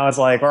deal, and now it's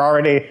we're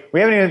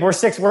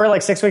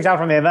like 6 weeks out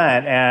from the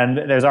event, and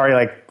there's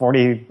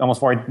already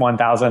almost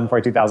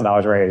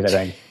 $42,000 raised, I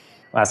think,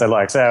 last I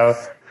looked. So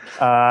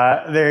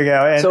there you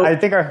go. And so I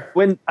think I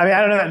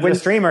don't know, the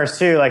streamers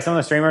too, some of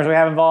the streamers we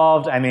have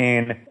involved, I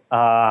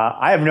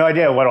have no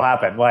idea what will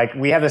happen.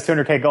 We have this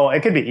 $200K goal.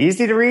 It could be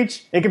easy to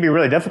reach. It could be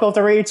really difficult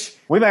to reach.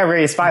 We might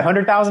raise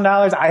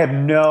 $500,000. I have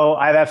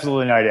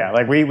absolutely no idea.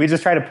 We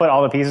just try to put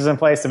all the pieces in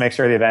place to make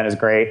sure the event is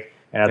great.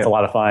 And it's a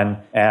lot of fun,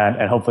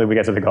 and hopefully we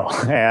get to the goal.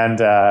 And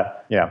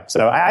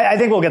so I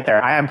think we'll get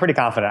there. I'm pretty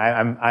confident.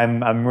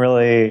 I'm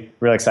really,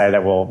 really excited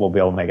that we'll be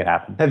able to make it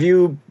happen. Have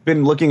you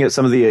been looking at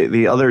some of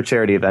the other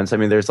charity events?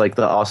 There's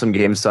the Awesome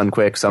Games Done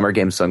Quick, Summer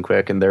Games Done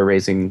Quick, and they're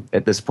raising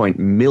at this point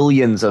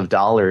millions of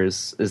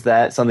dollars. Is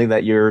that something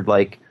that you're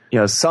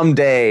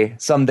someday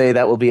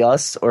that will be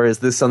us? Or is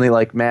this something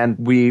like, man,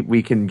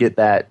 we can get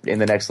that in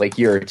the next like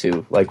year or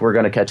two? Like we're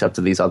going to catch up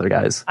to these other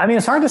guys. I mean,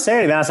 it's hard to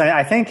say, to be honest.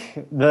 I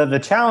think the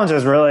challenge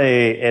is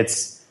really,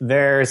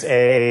 there's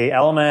a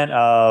element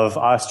of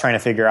us trying to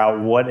figure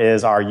out what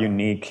is our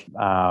unique,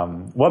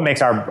 what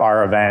makes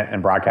our event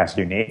and broadcast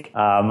unique.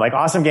 Like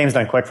Awesome Games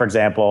Done Quick, for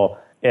example,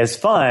 is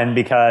fun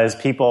because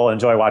people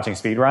enjoy watching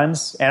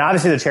speedruns. And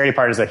obviously the charity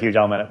part is a huge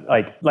element.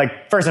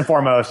 Like first and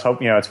foremost, hope,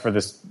 it's for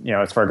this,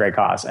 it's for a great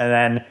cause. And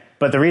then,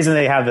 but the reason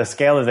they have the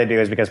scale that they do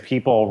is because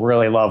people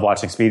really love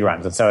watching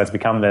speedruns. And so it's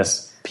become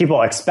this,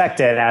 people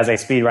expect it as a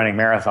speedrunning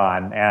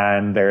marathon.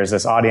 And there's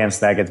this audience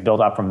that gets built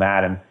up from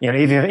that. And,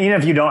 even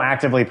if you don't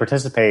actively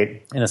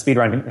participate in a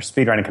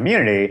speedrunning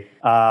community,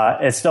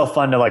 it's still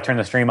fun to like turn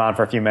the stream on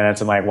for a few minutes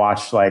and like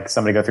watch like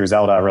somebody go through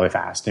Zelda really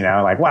fast,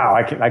 like, wow,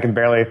 I can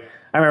barely,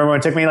 I remember when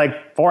it took me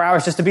like 4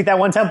 hours just to beat that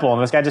one temple,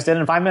 and this guy just did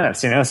it in 5 minutes,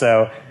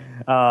 So,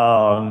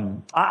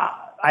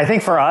 I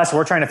think for us,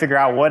 we're trying to figure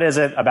out what is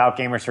it about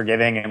Gamers for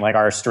Giving and like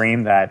our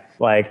stream that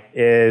like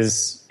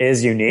is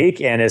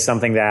unique and is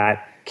something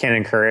that can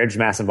encourage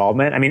mass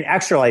involvement. I mean,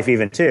 Extra Life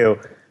even too.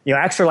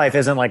 Extra Life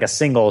isn't like a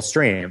single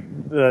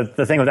stream.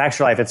 The thing with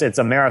Extra Life, it's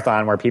a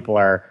marathon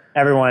where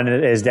everyone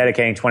is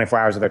dedicating 24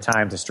 hours of their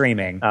time to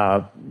streaming.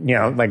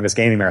 Like this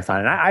gaming marathon.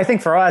 And I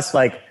think for us,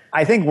 like,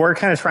 I think we're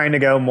kind of trying to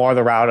go more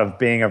the route of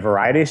being a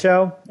variety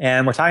show.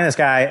 And we're talking to this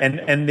guy.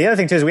 And the other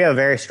thing too is we have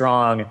very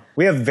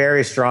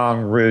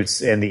strong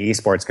roots in the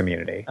esports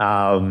community.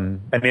 I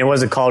mean, it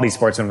wasn't called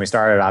esports when we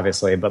started,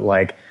 obviously, but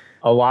like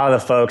a lot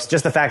of the folks,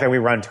 just the fact that we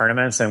run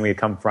tournaments and we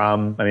come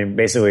from, I mean,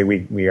 basically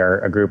we are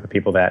a group of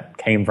people that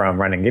came from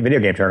running video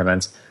game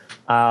tournaments.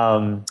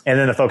 And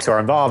then the folks who are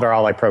involved are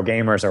all like pro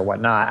gamers or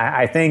whatnot.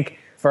 I think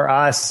for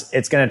us,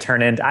 it's going to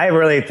turn into, I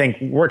really think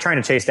we're trying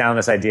to chase down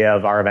this idea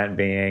of our event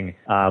being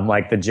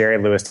like the Jerry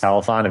Lewis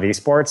telethon of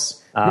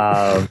esports.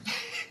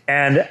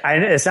 And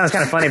it sounds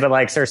kind of funny, but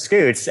like Sir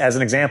Scoots, as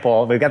an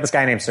example, we've got this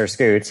guy named Sir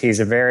Scoots. He's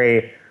he's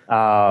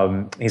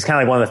kind of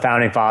like one of the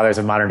founding fathers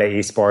of modern day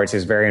esports.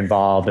 He's very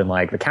involved in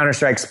like the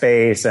Counter-Strike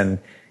space and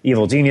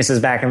Evil Geniuses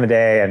back in the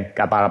day and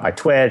got bought up by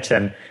Twitch.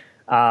 And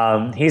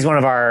he's one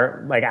of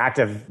our like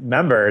active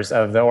members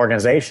of the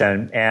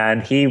organization,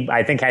 and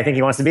I think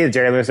he wants to be the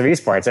Jerry Lewis of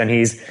esports. And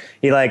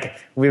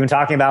we've been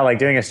talking about like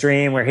doing a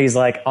stream where he's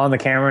like on the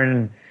camera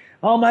and,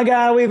 oh my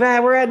God,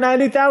 we're at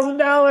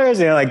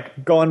 $90,000,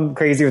 like going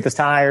crazy with his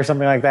tie or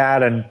something like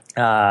that. And,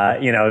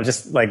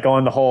 just like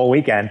going the whole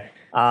weekend.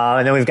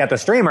 And then we've got the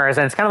streamers,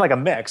 and it's kind of like a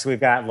mix. We've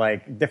got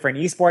like different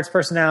esports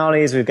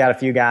personalities. We've got a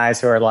few guys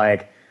who are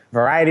like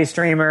variety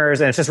streamers,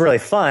 and it's just really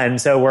fun.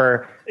 So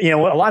we're, a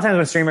lot of times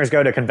when streamers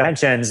go to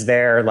conventions,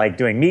 they're like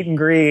doing meet and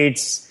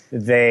greets.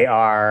 They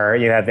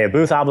have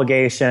booth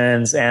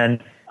obligations.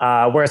 And,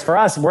 whereas for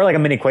us, we're like a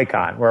mini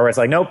QuakeCon where it's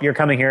like, nope, you're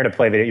coming here to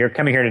play video. You're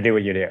coming here to do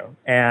what you do.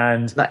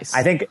 And nice.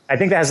 I think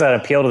that has an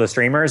appeal to the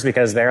streamers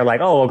because they're like,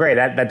 oh, well, great.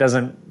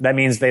 That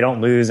means they don't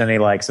lose any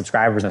like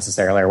subscribers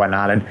necessarily or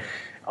whatnot. And,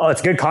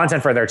 it's good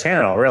content for their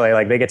channel, really.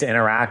 Like they get to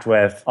interact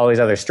with all these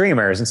other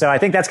streamers. And so I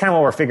think that's kind of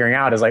what we're figuring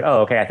out is like,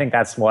 oh, okay, I think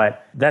that's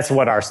what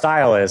our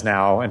style is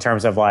now in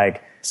terms of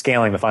like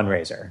scaling the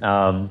fundraiser.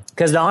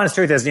 Because the honest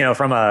truth is,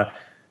 from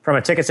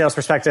a ticket sales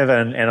perspective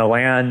and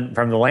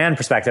from the LAN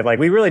perspective, like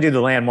we really do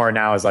the LAN more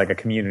now as like a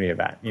community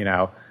event,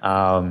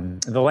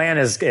 The LAN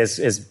is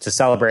to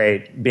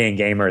celebrate being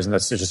gamers, and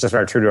that's just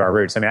very true to our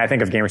roots. I mean, I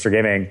think of Gamers for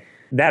Giving,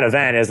 that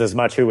event is as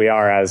much who we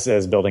are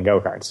as building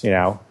go-karts,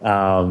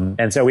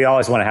 and so we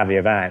always want to have the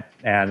event,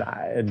 and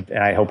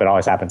I hope it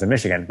always happens in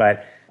Michigan.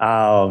 But,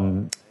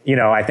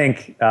 I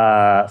think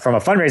from a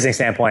fundraising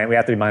standpoint, we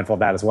have to be mindful of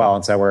that as well.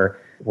 And so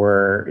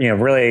we're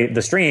really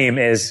the stream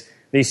is,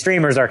 these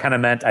streamers are kind of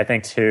meant, I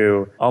think,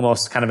 to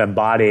almost kind of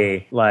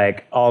embody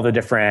like all the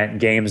different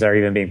games that are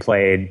even being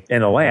played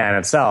in the LAN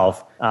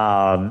itself.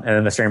 And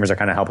then the streamers are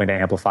kind of helping to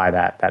amplify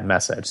that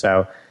message.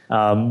 So,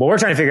 what we're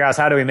trying to figure out is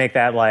how do we make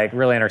that like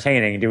really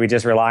entertaining? Do we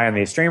just rely on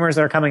these streamers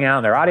that are coming out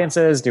and their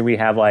audiences? Do we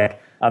have like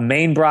a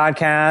main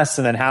broadcast?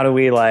 And then how do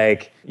we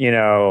like,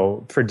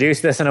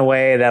 produce this in a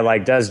way that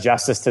like does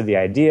justice to the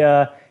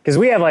idea? Because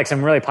we have like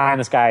some really pie in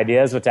the sky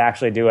ideas, but to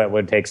actually do it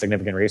would take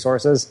significant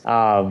resources.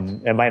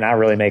 It might not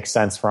really make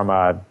sense from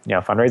a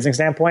fundraising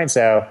standpoint.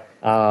 So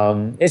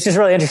it's just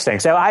really interesting.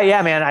 So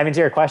to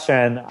your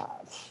question,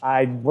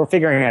 we're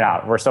figuring it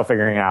out. We're still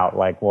figuring out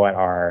like what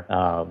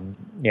our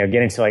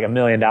getting to like $1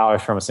 million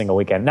from a single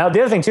weekend. Now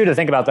the other thing too to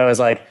think about though is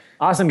like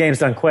Awesome Games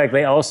Done Quick.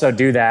 They also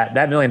do that.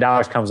 That $1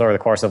 million comes over the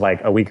course of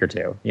like a week or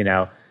two.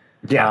 Yeah.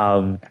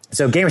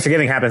 So Gamers for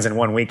Giving happens in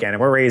one weekend, and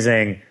we're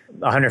raising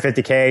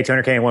 $150K,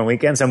 $200K in one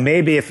weekend. So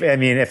maybe if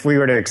we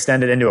were to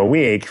extend it into a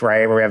week,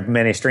 right, where we have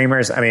many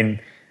streamers,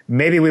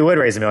 maybe we would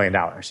raise $1 million.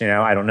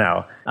 I don't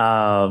know.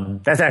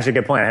 That's actually a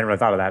good point. I hadn't really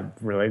thought of that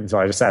really until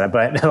I just said it.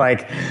 But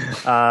like,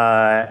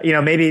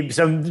 maybe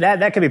so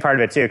that could be part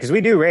of it too, because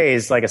we do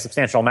raise like a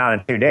substantial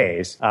amount in 2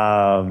 days,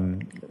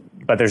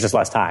 but there's just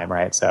less time,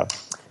 right? So,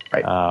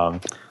 right.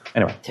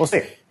 Anyway, we'll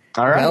see.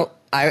 All right. Well,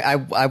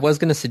 I was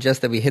going to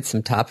suggest that we hit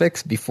some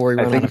topics before we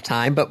run out of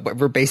time, but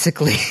we're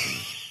basically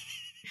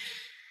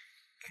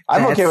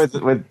I'm okay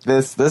with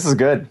this. This is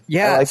good.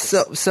 Yeah. Like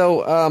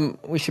so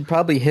we should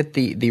probably hit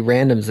the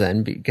randoms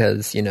then,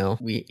 because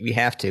we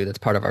have to. That's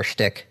part of our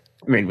shtick.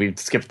 I mean, we've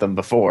skipped them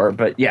before,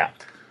 but yeah.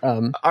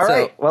 All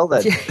right. Well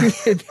then.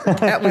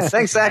 That was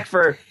Thanks, Zach,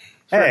 for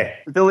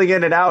filling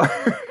in an hour.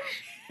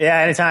 Yeah,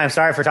 anytime.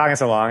 Sorry for talking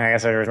so long. I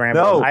guess I was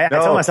rambling. I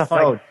tell myself,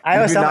 I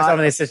always tell myself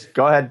in these.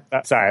 Go ahead.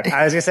 Sorry.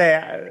 I was going to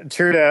say,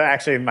 true to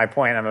actually my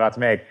point I'm about to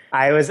make,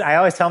 I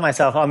always tell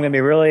myself, I'm going to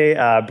be really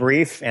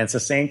brief and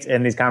succinct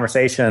in these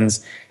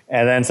conversations.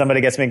 And then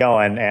somebody gets me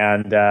going,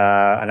 and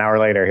an hour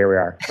later, here we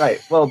are.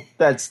 Right. Well,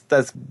 that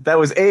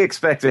was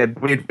expected.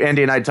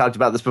 Andy and I talked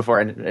about this before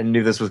and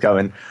knew this was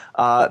coming.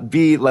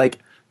 B, like,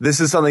 this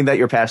is something that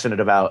you're passionate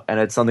about, and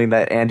it's something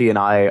that Andy and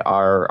I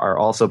are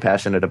also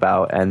passionate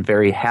about, and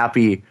very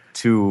happy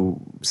to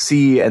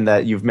see, and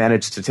that you've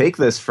managed to take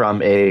this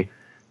from a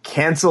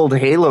canceled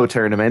Halo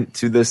tournament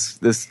to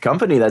this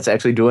company that's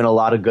actually doing a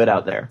lot of good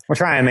out there. We're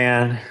trying,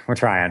 man. We're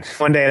trying,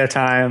 one day at a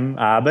time.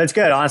 But it's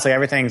good. Honestly,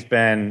 it's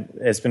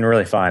been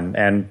really fun,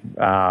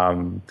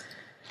 and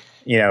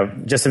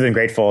just have been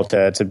grateful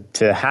to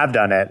have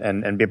done it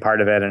and be a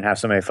part of it, and have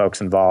so many folks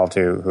involved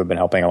who have been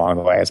helping along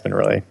the way. It's been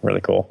really,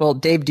 really cool. Well,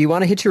 Dave, do you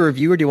want to hit your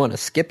review, or do you want to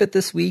skip it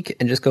this week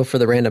and just go for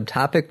the random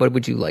topic? What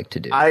would you like to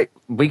do?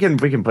 We can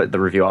put the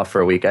review off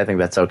for a week. I think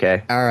that's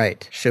okay. All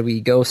right. Should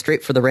we go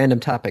straight for the random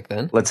topic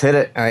then? Let's hit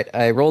it. All right.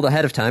 I rolled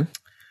ahead of time.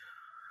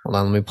 Hold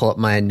on, let me pull up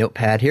my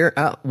notepad here.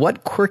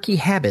 What quirky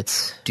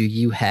habits do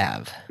you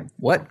have?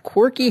 What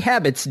quirky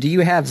habits do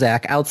you have,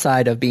 Zach,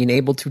 outside of being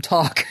able to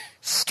talk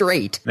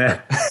straight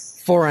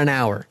for an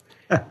hour?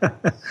 Somebody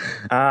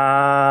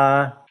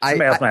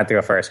else might have to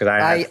go first,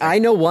 because I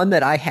know one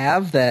that I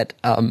have that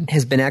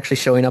has been actually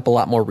showing up a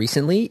lot more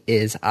recently.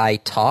 Is I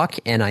talk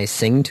and I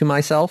sing to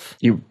myself.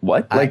 You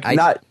what? Like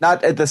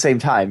not at the same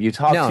time. You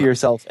talk to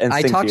yourself and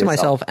sing to yourself. I talk to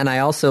myself, and I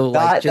also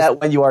not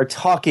that when you are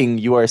talking,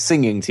 you are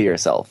singing to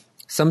yourself.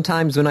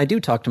 Sometimes when I do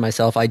talk to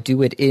myself, I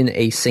do it in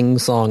a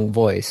sing-song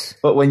voice.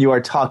 But when you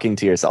are talking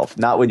to yourself,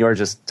 not when you are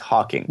just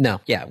talking. No,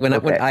 yeah. When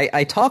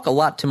I talk a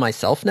lot to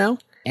myself now,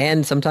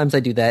 and sometimes I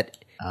do that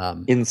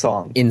in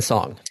song. In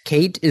song.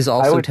 Kate is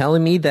also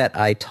telling me that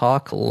I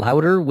talk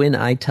louder when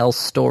I tell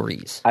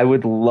stories. I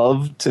would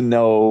love to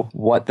know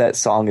what that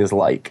song is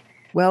like.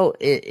 Well,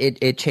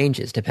 it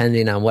changes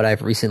depending on what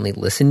I've recently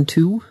listened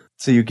to.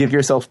 So you give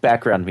yourself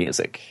background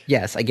music?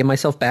 Yes, I give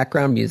myself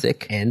background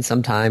music, and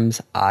sometimes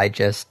I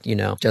just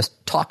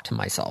talk to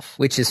myself,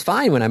 which is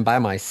fine when I'm by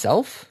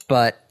myself.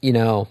 But,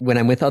 when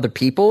I'm with other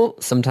people,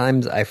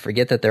 sometimes I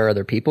forget that there are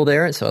other people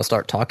there. So I'll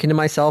start talking to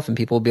myself, and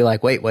people will be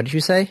like, wait, what did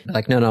you say? I'm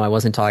like, no, I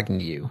wasn't talking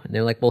to you. And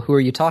they're like, well, who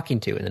are you talking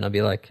to? And then I'll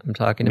be like, I'm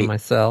talking to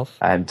myself.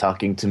 I'm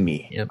talking to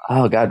me. Yep.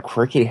 Oh, God,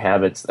 quirky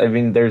habits. I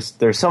mean, there's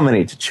so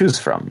many to choose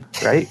from,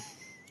 right?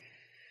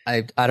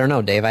 I don't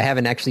know, Dave. I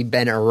haven't actually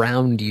been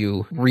around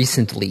you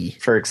recently.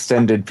 For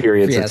extended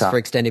periods of time. Yes, for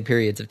extended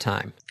periods of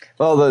time.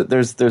 Well,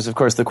 there's of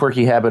course the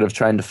quirky habit of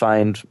trying to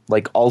find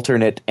like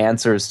alternate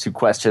answers to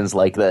questions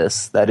like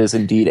this. That is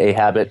indeed a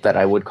habit that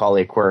I would call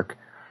a quirk.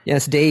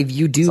 Yes, Dave,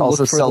 you do look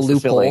for the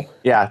loophole.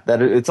 Yeah,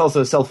 it's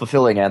also a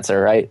self-fulfilling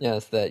answer, right?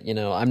 Yes, that,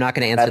 I'm not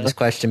going to answer this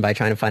question by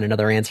trying to find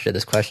another answer to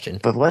this question.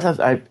 But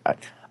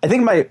I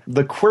think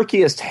the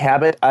quirkiest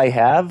habit I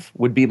have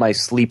would be my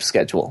sleep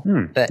schedule.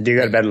 Do you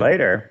go to bed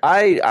later?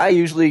 I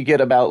usually get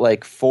about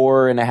like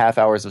 4.5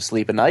 hours of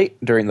sleep a night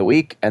during the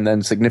week, and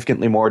then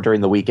significantly more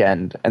during the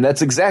weekend. And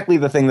that's exactly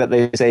the thing that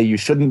they say you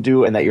shouldn't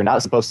do and that you're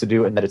not supposed to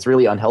do, and that it's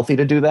really unhealthy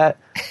to do that.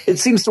 It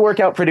seems to work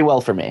out pretty well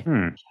for me.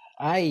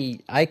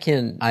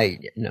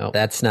 No,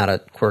 that's not a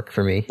quirk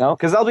for me. No,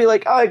 because I'll be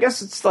like, I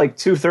guess it's like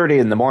 2:30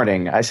 in the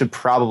morning. I should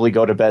probably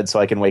go to bed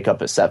so I can wake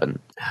up at 7.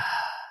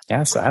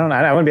 Yeah, so I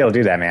wouldn't be able to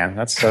do that, man.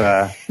 That's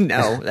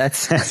no,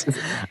 that's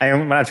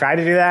when I try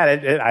to do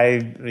that,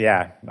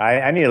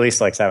 I need at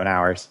least like 7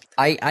 hours.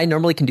 I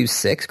normally can do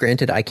 6.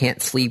 Granted, I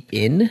can't sleep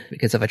in,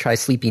 because if I try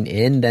sleeping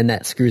in, then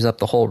that screws up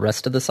the whole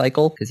rest of the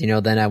cycle, because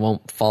then I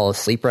won't fall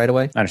asleep right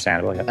away.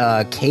 Understandable.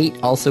 Yeah. Kate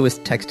also is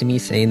texting me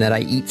saying that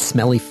I eat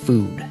smelly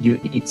food. You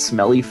eat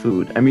smelly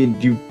food? I mean,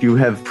 you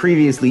have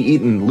previously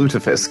eaten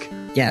lutefisk.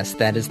 Yes,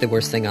 that is the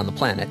worst thing on the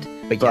planet.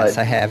 But yes,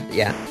 I have.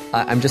 Yeah,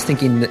 I'm just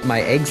thinking that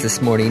my eggs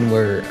this morning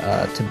were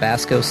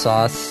Tabasco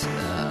sauce,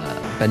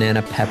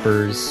 banana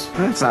peppers,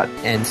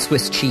 and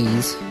Swiss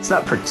cheese. It's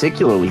not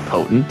particularly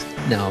potent.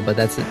 No, but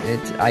that's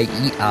it. I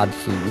eat odd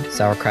food,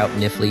 sauerkraut,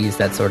 nifflies,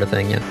 that sort of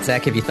thing. Yeah.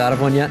 Zach, have you thought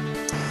of one yet?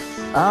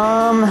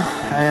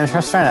 I'm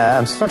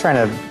still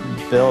trying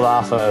to build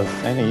off of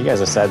anything you guys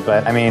have said,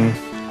 but I mean,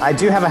 I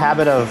do have a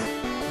habit of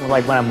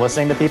like when I'm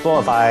listening to people,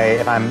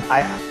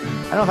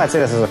 don't know if I'd say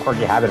this is a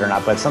quirky habit or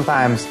not, but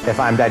sometimes if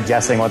I'm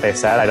digesting what they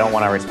said, I don't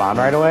want to respond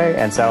right away.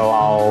 And so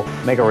I'll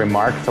make a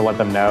remark to let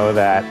them know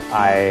that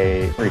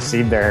I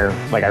received their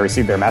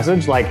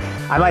message. Like,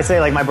 I might say,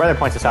 like, my brother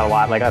points this out a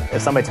lot. Like,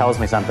 if somebody tells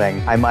me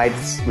something, I might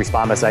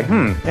respond by saying,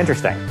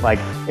 interesting. Like,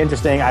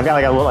 interesting. I've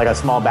got like a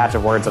small batch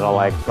of words that I'll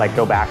like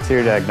go back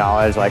to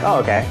acknowledge, like, oh,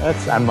 okay,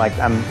 I'm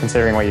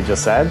considering what you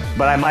just said.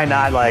 But I might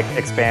not like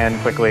expand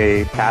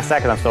quickly past that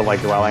because I'm still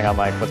like dwelling on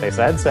like what they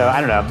said. So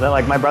I don't know. But,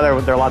 like, my brother,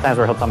 there are a lot of times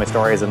where he'll tell me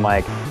stories and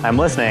like I'm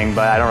listening,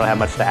 but I don't really have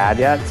much to add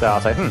yet. So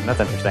I'll say, that's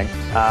interesting.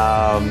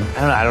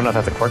 I don't know if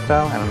that's a quirk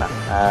though. I don't know.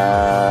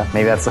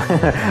 Maybe that's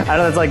I don't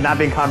know. It's like not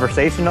being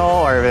conversational,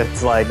 or if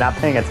it's like not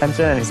paying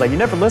attention. And he's like, you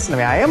never listen to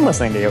me. I am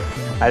listening to you.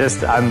 I don't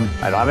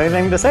have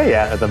anything to say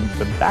yet. The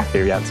back to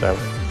you yet. So.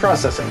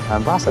 Processing.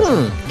 I'm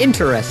processing.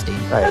 Interesting.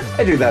 Right.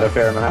 I do that a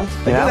fair amount.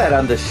 I do that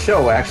on the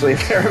show, actually, a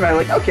fair amount.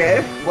 Like,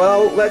 okay,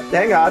 well,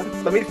 hang on.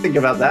 Let me think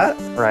about that.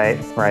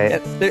 Right.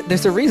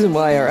 There's a reason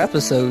why our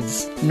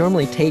episodes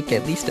normally take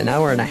at least an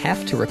hour and a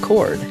half to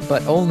record,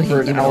 but only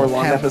for an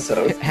hour-long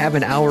episode. Have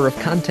an hour of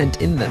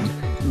content in them.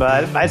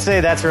 But I'd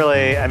say that's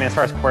really, I mean, as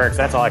far as quirks,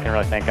 that's all I can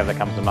really think of that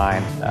comes to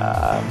mind.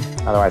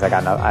 Otherwise, I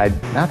got not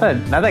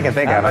that I can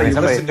think of. I mean,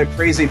 listen to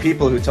crazy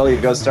people who tell you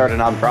to go start a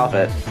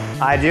nonprofit.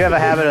 I do have a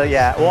habit of,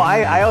 yeah. Well,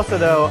 I also,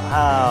 though,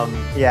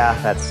 yeah,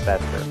 that's true.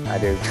 I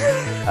do.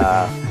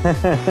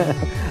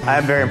 I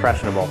am very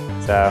impressionable.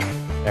 So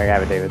there you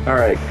have it, David. All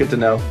right, good to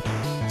know.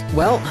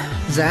 Well,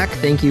 Zach,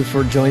 thank you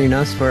for joining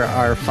us for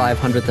our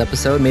 500th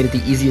episode. Made it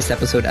the easiest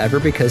episode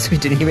ever because we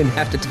didn't even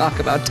have to talk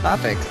about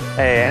topics.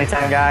 Hey,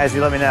 anytime, guys,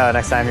 you let me know.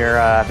 Next time if you're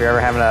ever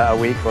having a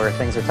week where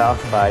things are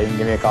tough, you can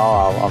give me a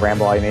call. I'll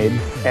ramble all you need.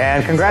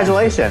 And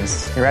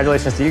congratulations.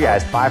 Congratulations to you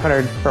guys.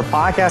 500 for a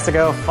podcast to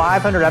go,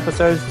 500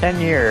 episodes,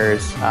 10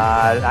 years.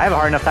 I have a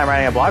hard enough time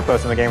writing a blog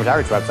post on the Gamers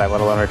Outreach website, let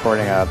alone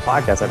recording a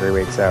podcast every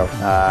week. So,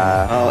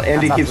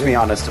 Andy keeps me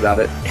honest about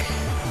it.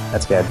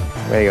 That's good.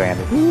 Way to go,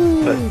 Andy.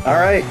 But, all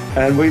right,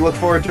 and we look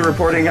forward to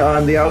reporting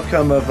on the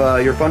outcome of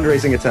your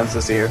fundraising attempts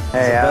this year.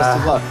 Hey, so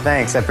best of luck.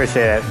 Thanks, I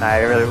appreciate it.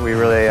 We're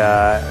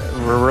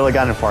really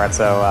gunning for it,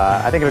 so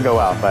I think it'll go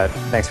well. But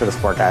thanks for the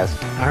support, guys.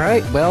 All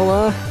right,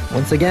 well,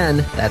 once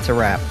again, that's a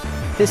wrap.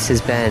 This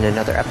has been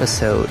another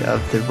episode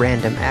of the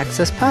Random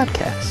Access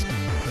Podcast.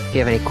 If you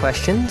have any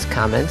questions,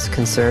 comments,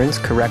 concerns,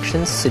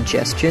 corrections,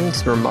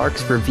 suggestions,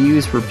 remarks,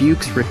 reviews,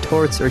 rebukes,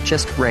 retorts, or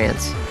just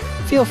rants,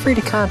 feel free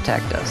to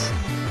contact us.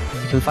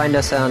 You can find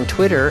us on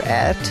Twitter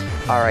at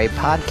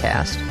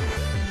RAPodcast,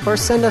 or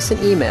send us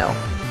an email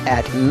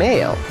at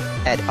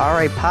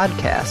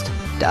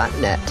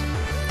mail@rapodcast.net.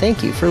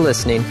 Thank you for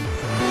listening.